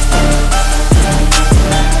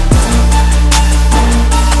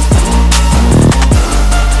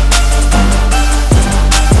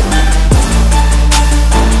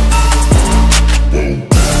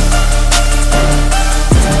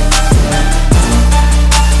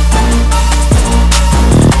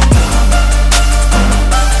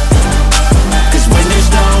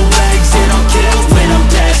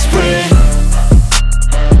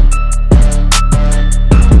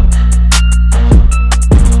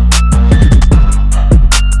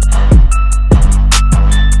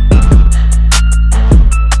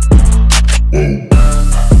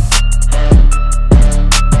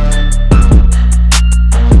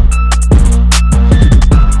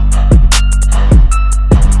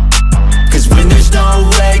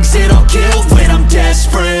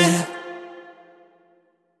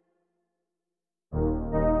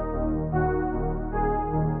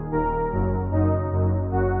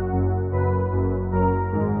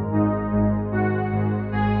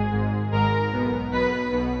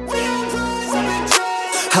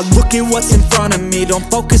 I look at what's in front of me, don't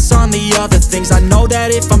focus on the other things. I know that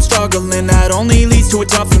if I'm struggling, that only leads to a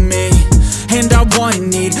tough for me. And I want and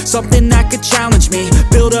need something that could challenge me.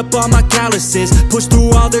 Build up all my calluses, push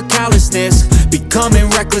through all their callousness. Becoming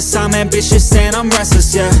reckless, I'm ambitious and I'm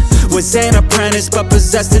restless, yeah. Was an apprentice but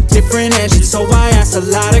possessed a different engine. So I asked a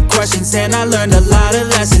lot of questions and I learned a lot of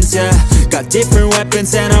lessons, yeah. Got different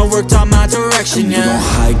weapons and I worked on my direction, yeah. We gon'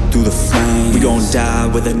 hike through the flame, we gon' die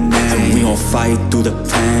with a name. We gon' fight through the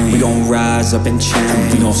pain, we gon' rise up and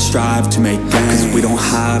change. We gon' strive to make gains, cause we don't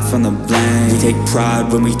hide from the blame. We take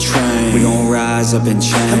pride when we train, we gon' rise up and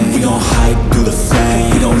change. We gon' hike through the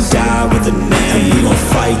flame, we gon' die with a name. We gon'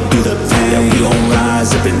 fight through the pain, we gon'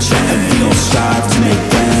 rise up and change. We gon' strive to make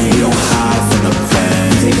gains, we don't hide from the pain.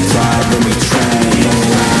 We take pride when we train, we gon'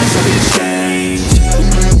 rise up and change.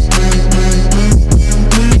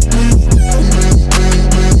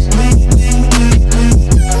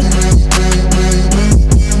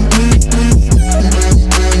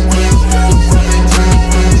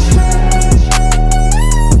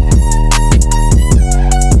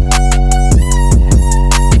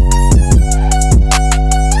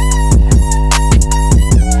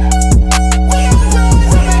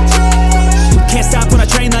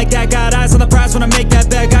 When I make that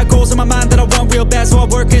bet, got goals in my mind that I want real bad. So I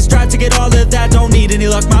work and strive to get all of that. Don't need any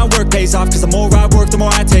luck, my work pays off. Cause the more I work, the more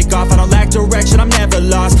I take off. I don't lack direction, I'm never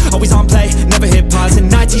lost. Always on play, never hit pause. And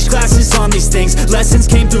I teach classes on these things. Lessons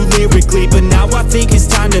came through lyrically, but now I think it's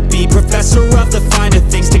time to be professor of the finer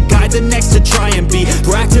things. To guide the next, to try and be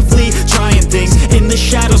proactively trying things in the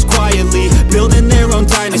shadows quietly, building their own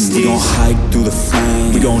dynasty. We gon' hike through the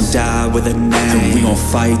flame, we gon' die with a name. We gon'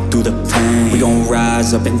 fight through the pain, we gon'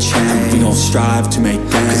 rise up and change. We gon' strive to make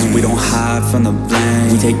gains, cause we don't hide from the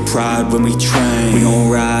blame. We take pride when we train, we gon'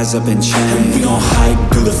 rise up and change. We gon' hike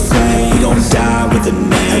through the flame, we gon' die with a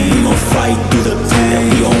name. We gon' fight through the pain,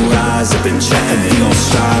 we gon' rise up and change. We gon'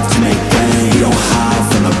 strive to make gains, we don't hide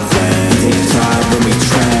from the blame. We take pride when we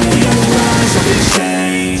train, we gon' rise up and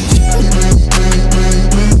change.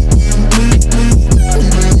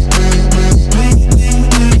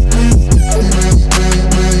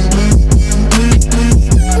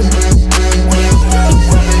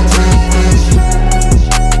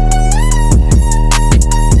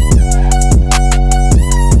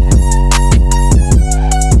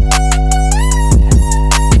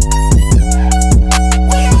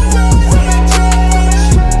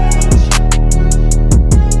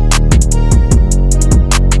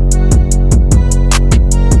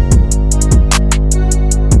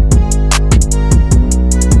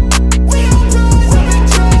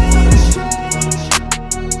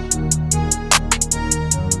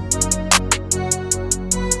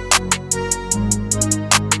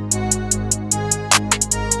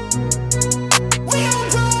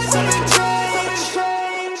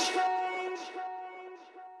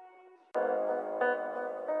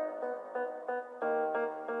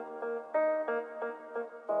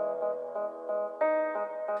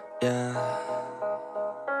 yeah.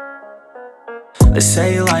 They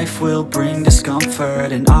say life will bring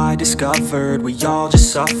discomfort, and I discovered we all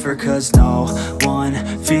just suffer, 'cause no one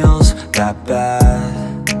feels that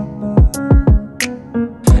bad.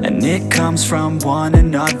 And it comes from one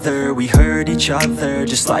another. We hurt each other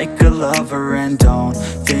just like a lover, and don't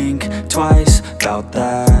think twice about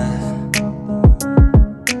that.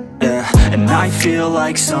 Yeah, and I feel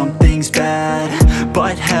like something's bad,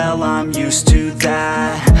 but hell, I'm used to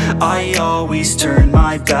that. I always turn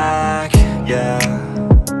my back, yeah.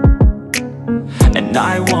 And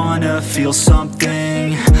I wanna feel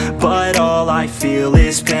something, but all I feel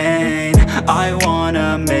is pain. I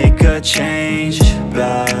wanna make a change,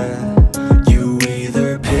 but you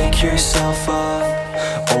either pick yourself up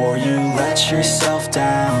or you let yourself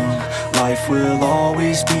down. Life will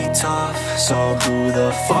always be tough, so who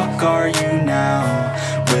the fuck are you now?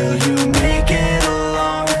 Will you make it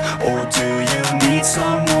alone, or do you need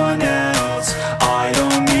someone else? I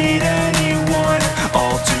don't need anyone,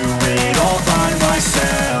 I'll do it all by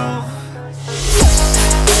myself.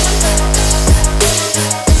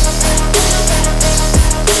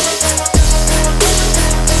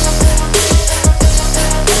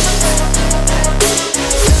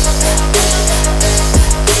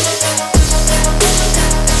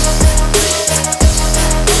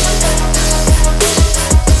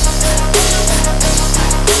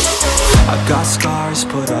 Got scars,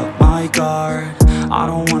 put up my guard. I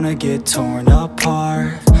don't wanna get torn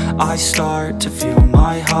apart. I start to feel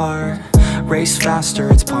my heart race faster,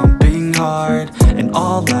 it's pumping hard. And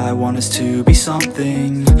all I want is to be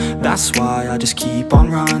something. That's why I just keep on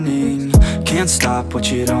running. Can't stop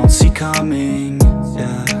what you don't see coming.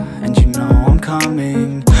 Yeah, and you know I'm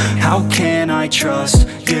coming. How can I trust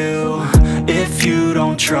you if you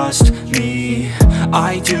don't trust me?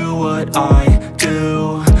 I do what I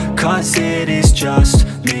do, 'cause it is just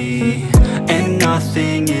me, and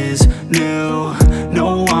nothing is new.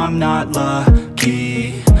 No, I'm not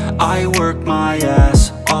lucky. I work my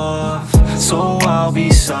ass off, so I'll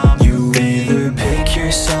be some. You either pick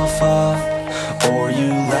yourself up or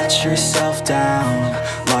you let yourself down.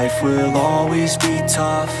 Life will always be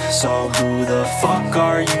tough, so who the fuck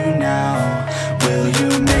are you now? Will you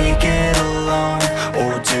make it alone,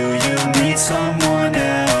 or do you need someone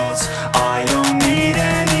else? I don't need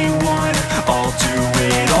anyone, I'll do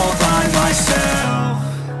it all by myself.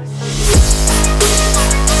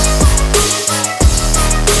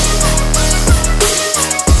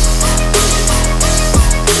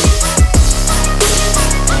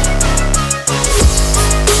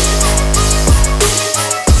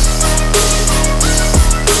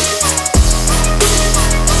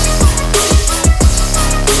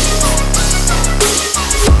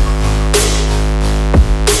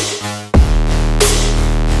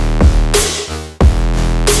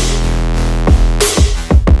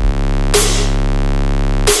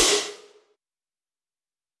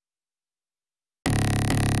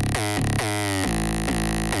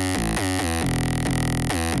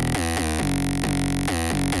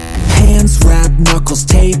 Wrap, knuckles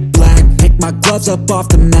taped black, pick my gloves up off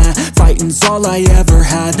the mat. Fighting's all I ever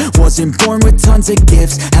had. Wasn't born with tons of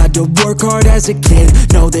gifts, had to work hard as a kid.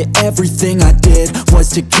 Know that everything I did was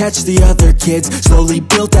to catch the other kids. Slowly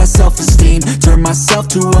built that self-esteem, turned myself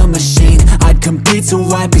to a machine. I'd compete so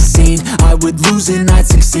I'd be seen, I would lose and I'd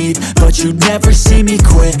succeed, but you'd never see me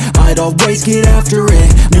quit. I'd always get after it,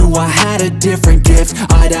 knew I had a different gift.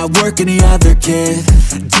 I'd outwork any other kid.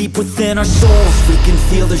 Deep within our souls, we can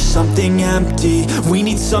feel there's something empty. We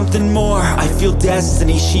need something more, I feel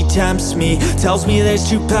destiny, she tempts me. Tells me there's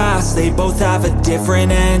two paths, they both have a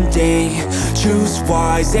different ending. Choose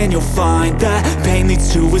wise and you'll find that pain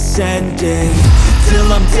leads to ascending.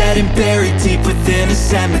 Till I'm dead and buried deep within a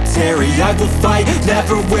cemetery, I will fight,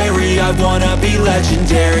 never weary, I wanna be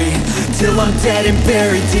legendary. Till I'm dead and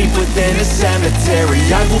buried deep within a cemetery,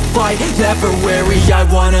 I will fight, never weary, I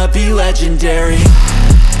wanna be legendary.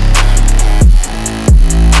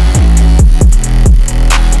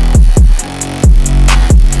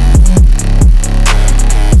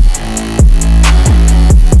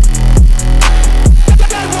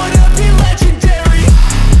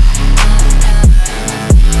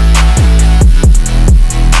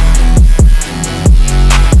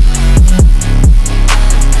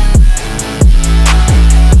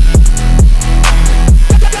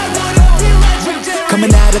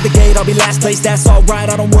 Coming out of the gate, I'll be last place, that's alright.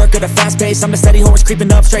 I don't work at a fast pace, I'm a steady horse creeping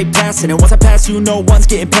up, straight passing. And once I pass you, no one's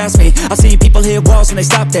getting past me. I've seen people hit walls and they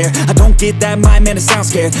stop there. I don't get that mind, man, it sounds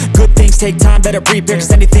scared. Good things take time, better prepare, cause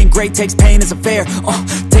anything great takes pain, it's a fair.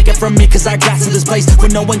 Take it from me, cause I got to this place where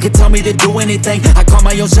no one can tell me to do anything. I call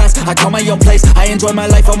my own shots, I call my own place. I enjoy my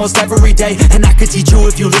life almost every day, and I could teach you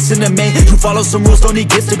if you listen to me. You follow some rules, don't need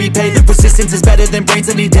gifts to be paid. Persistence is better than brains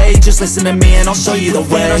any day. Just listen to me and I'll show you the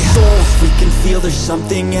way. Within our souls, we can feel there's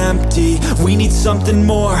something empty. We need something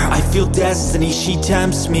more. I feel destiny, she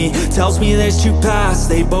tempts me, tells me there's two paths,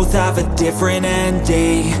 they both have a different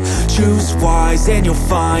ending. Choose wise and you'll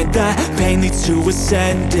find that pain leads to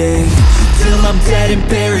ascending. Till I'm dead and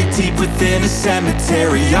buried deep within a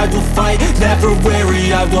cemetery, I will fight, never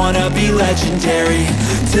weary, I wanna be legendary.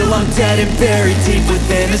 Till I'm dead and buried deep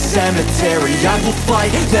within a cemetery, I will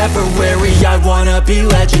fight, never weary, I wanna be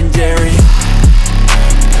legendary.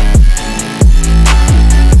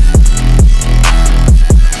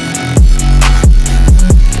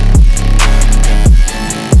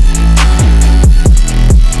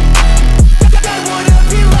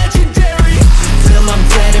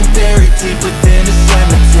 Deep within a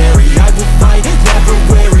cemetery, I will fight, never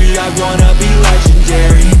weary, I wanna be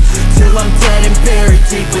legendary. Till I'm dead and buried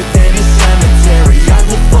deep within a cemetery, I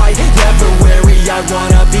will fight, never weary, I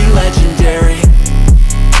wanna be legendary.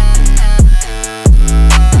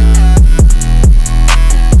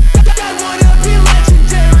 I wanna be legendary.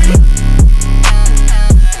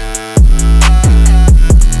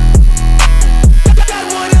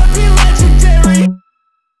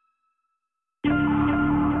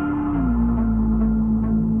 I wanna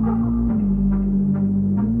be legendary.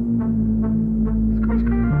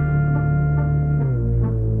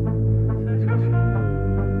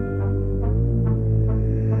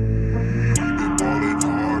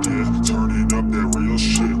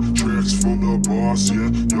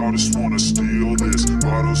 Yeah, y'all just wanna steal this.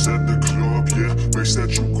 Bottles at the club, yeah, makes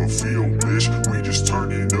that you can feel, bitch. We just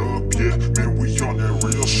turn it up, yeah, man, we on that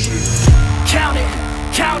real shit. Count it,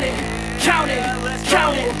 count it, count it,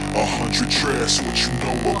 count it. 100 tracks, what you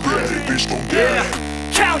know about it, bitch, don't get it.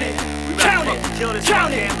 Count it, count it, count it,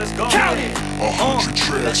 count it. 100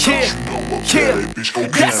 tracks, what you know about it, bitch,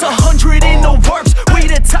 don't get it. That's 100 in the works, we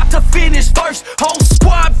the top to finish first. Whole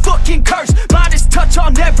squad fucking cursed, Midas touch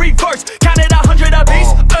on every verse. Counted 100 a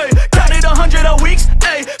piece, ayy. Counted 100 a weeks,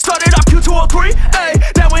 ayy. Started off Q203, ayy.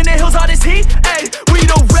 Now in the hills all this heat, ayy. We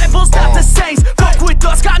the rebels, not the saints. Fuck with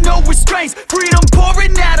us, got no restraints. Freedom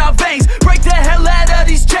pouring out our veins. Break the hell out of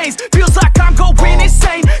these chains. Feels like I'm going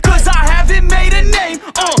insane, cause I haven't made a name.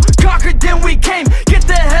 Conquered then we came. Get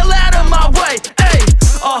the hell out of my way, ayy.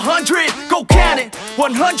 100, go count it.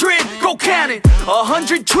 100, go count it.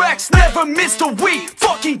 100 tracks, never missed a week.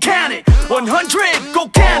 Fucking count it. 100, go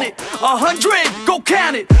count it. 100, go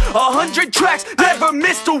count it. 100 tracks, never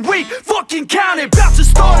missed a week. Fucking count it. About to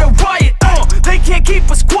start a riot. They can't keep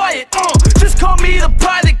us quiet. Just call me the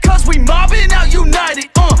pilot, cause we mobbing out united.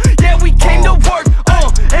 Yeah, we came to work.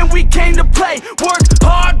 And we came to play. Work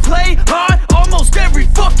hard, play hard, almost every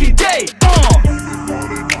fucking day.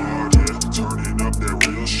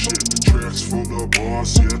 Full of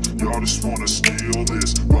bars, yeah, y'all just wanna steal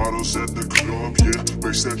this. Bottles at the club, yeah,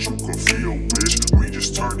 makes that you can feel, bitch. We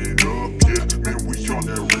just turn it up, yeah, man, we on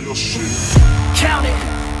that real shit. Count it,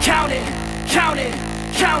 count it, count it,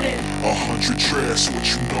 count it. 100 tracks, what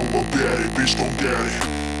you know about it, bitch, don't get it.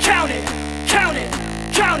 Count it, count it,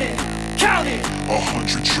 count it, count it.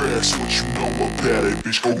 100 tracks, what you know about it,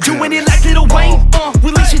 bitch, go get it. Doing it like Lil Wayne,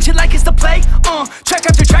 releasing shit like it's the play, track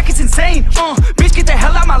after track, it's insane, bitch, get the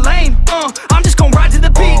hell out my lane, I'm just gon' ride to the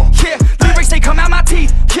beat, yeah, lyrics, they come out my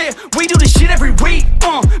teeth, yeah, we do this shit every week,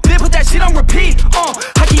 then put that shit on repeat,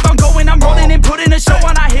 I keep on going, I'm rolling and putting a show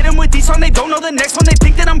on, I hit them with these songs, they don't know the next one, they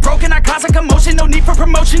think that I'm broken, I cause a commotion, no need for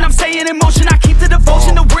promotion, I'm staying in motion, I keep the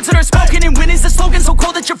devotion, the words that are spoken, and win is the slogan, so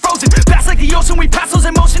cold that you're frozen, fast like the ocean, we pass those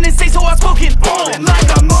emotions and stay so outspoken,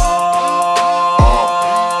 like I'm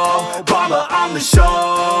Obama on the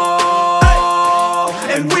show,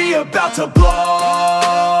 and we about to blow,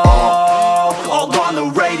 all on the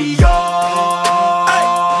radio.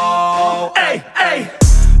 Hey, hey,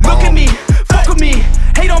 look at me, fuck with me,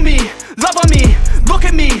 hate on me, love on me. Look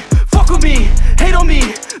at me, fuck with me, hate on me,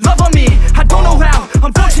 love on me. I don't know how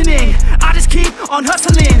I'm functioning, I just keep on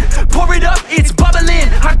hustling. Pour it up, it's bubbling.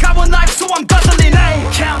 I got one life, so I'm guzzling. Hey,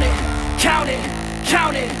 count it, count it,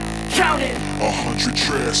 count it, count it. 100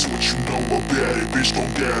 tracks, what you know about it, bitch,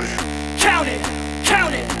 don't get it. Count it,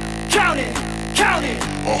 count it, count it, count it.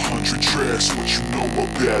 100 tracks, what you know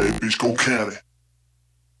about it, bitch, go count it.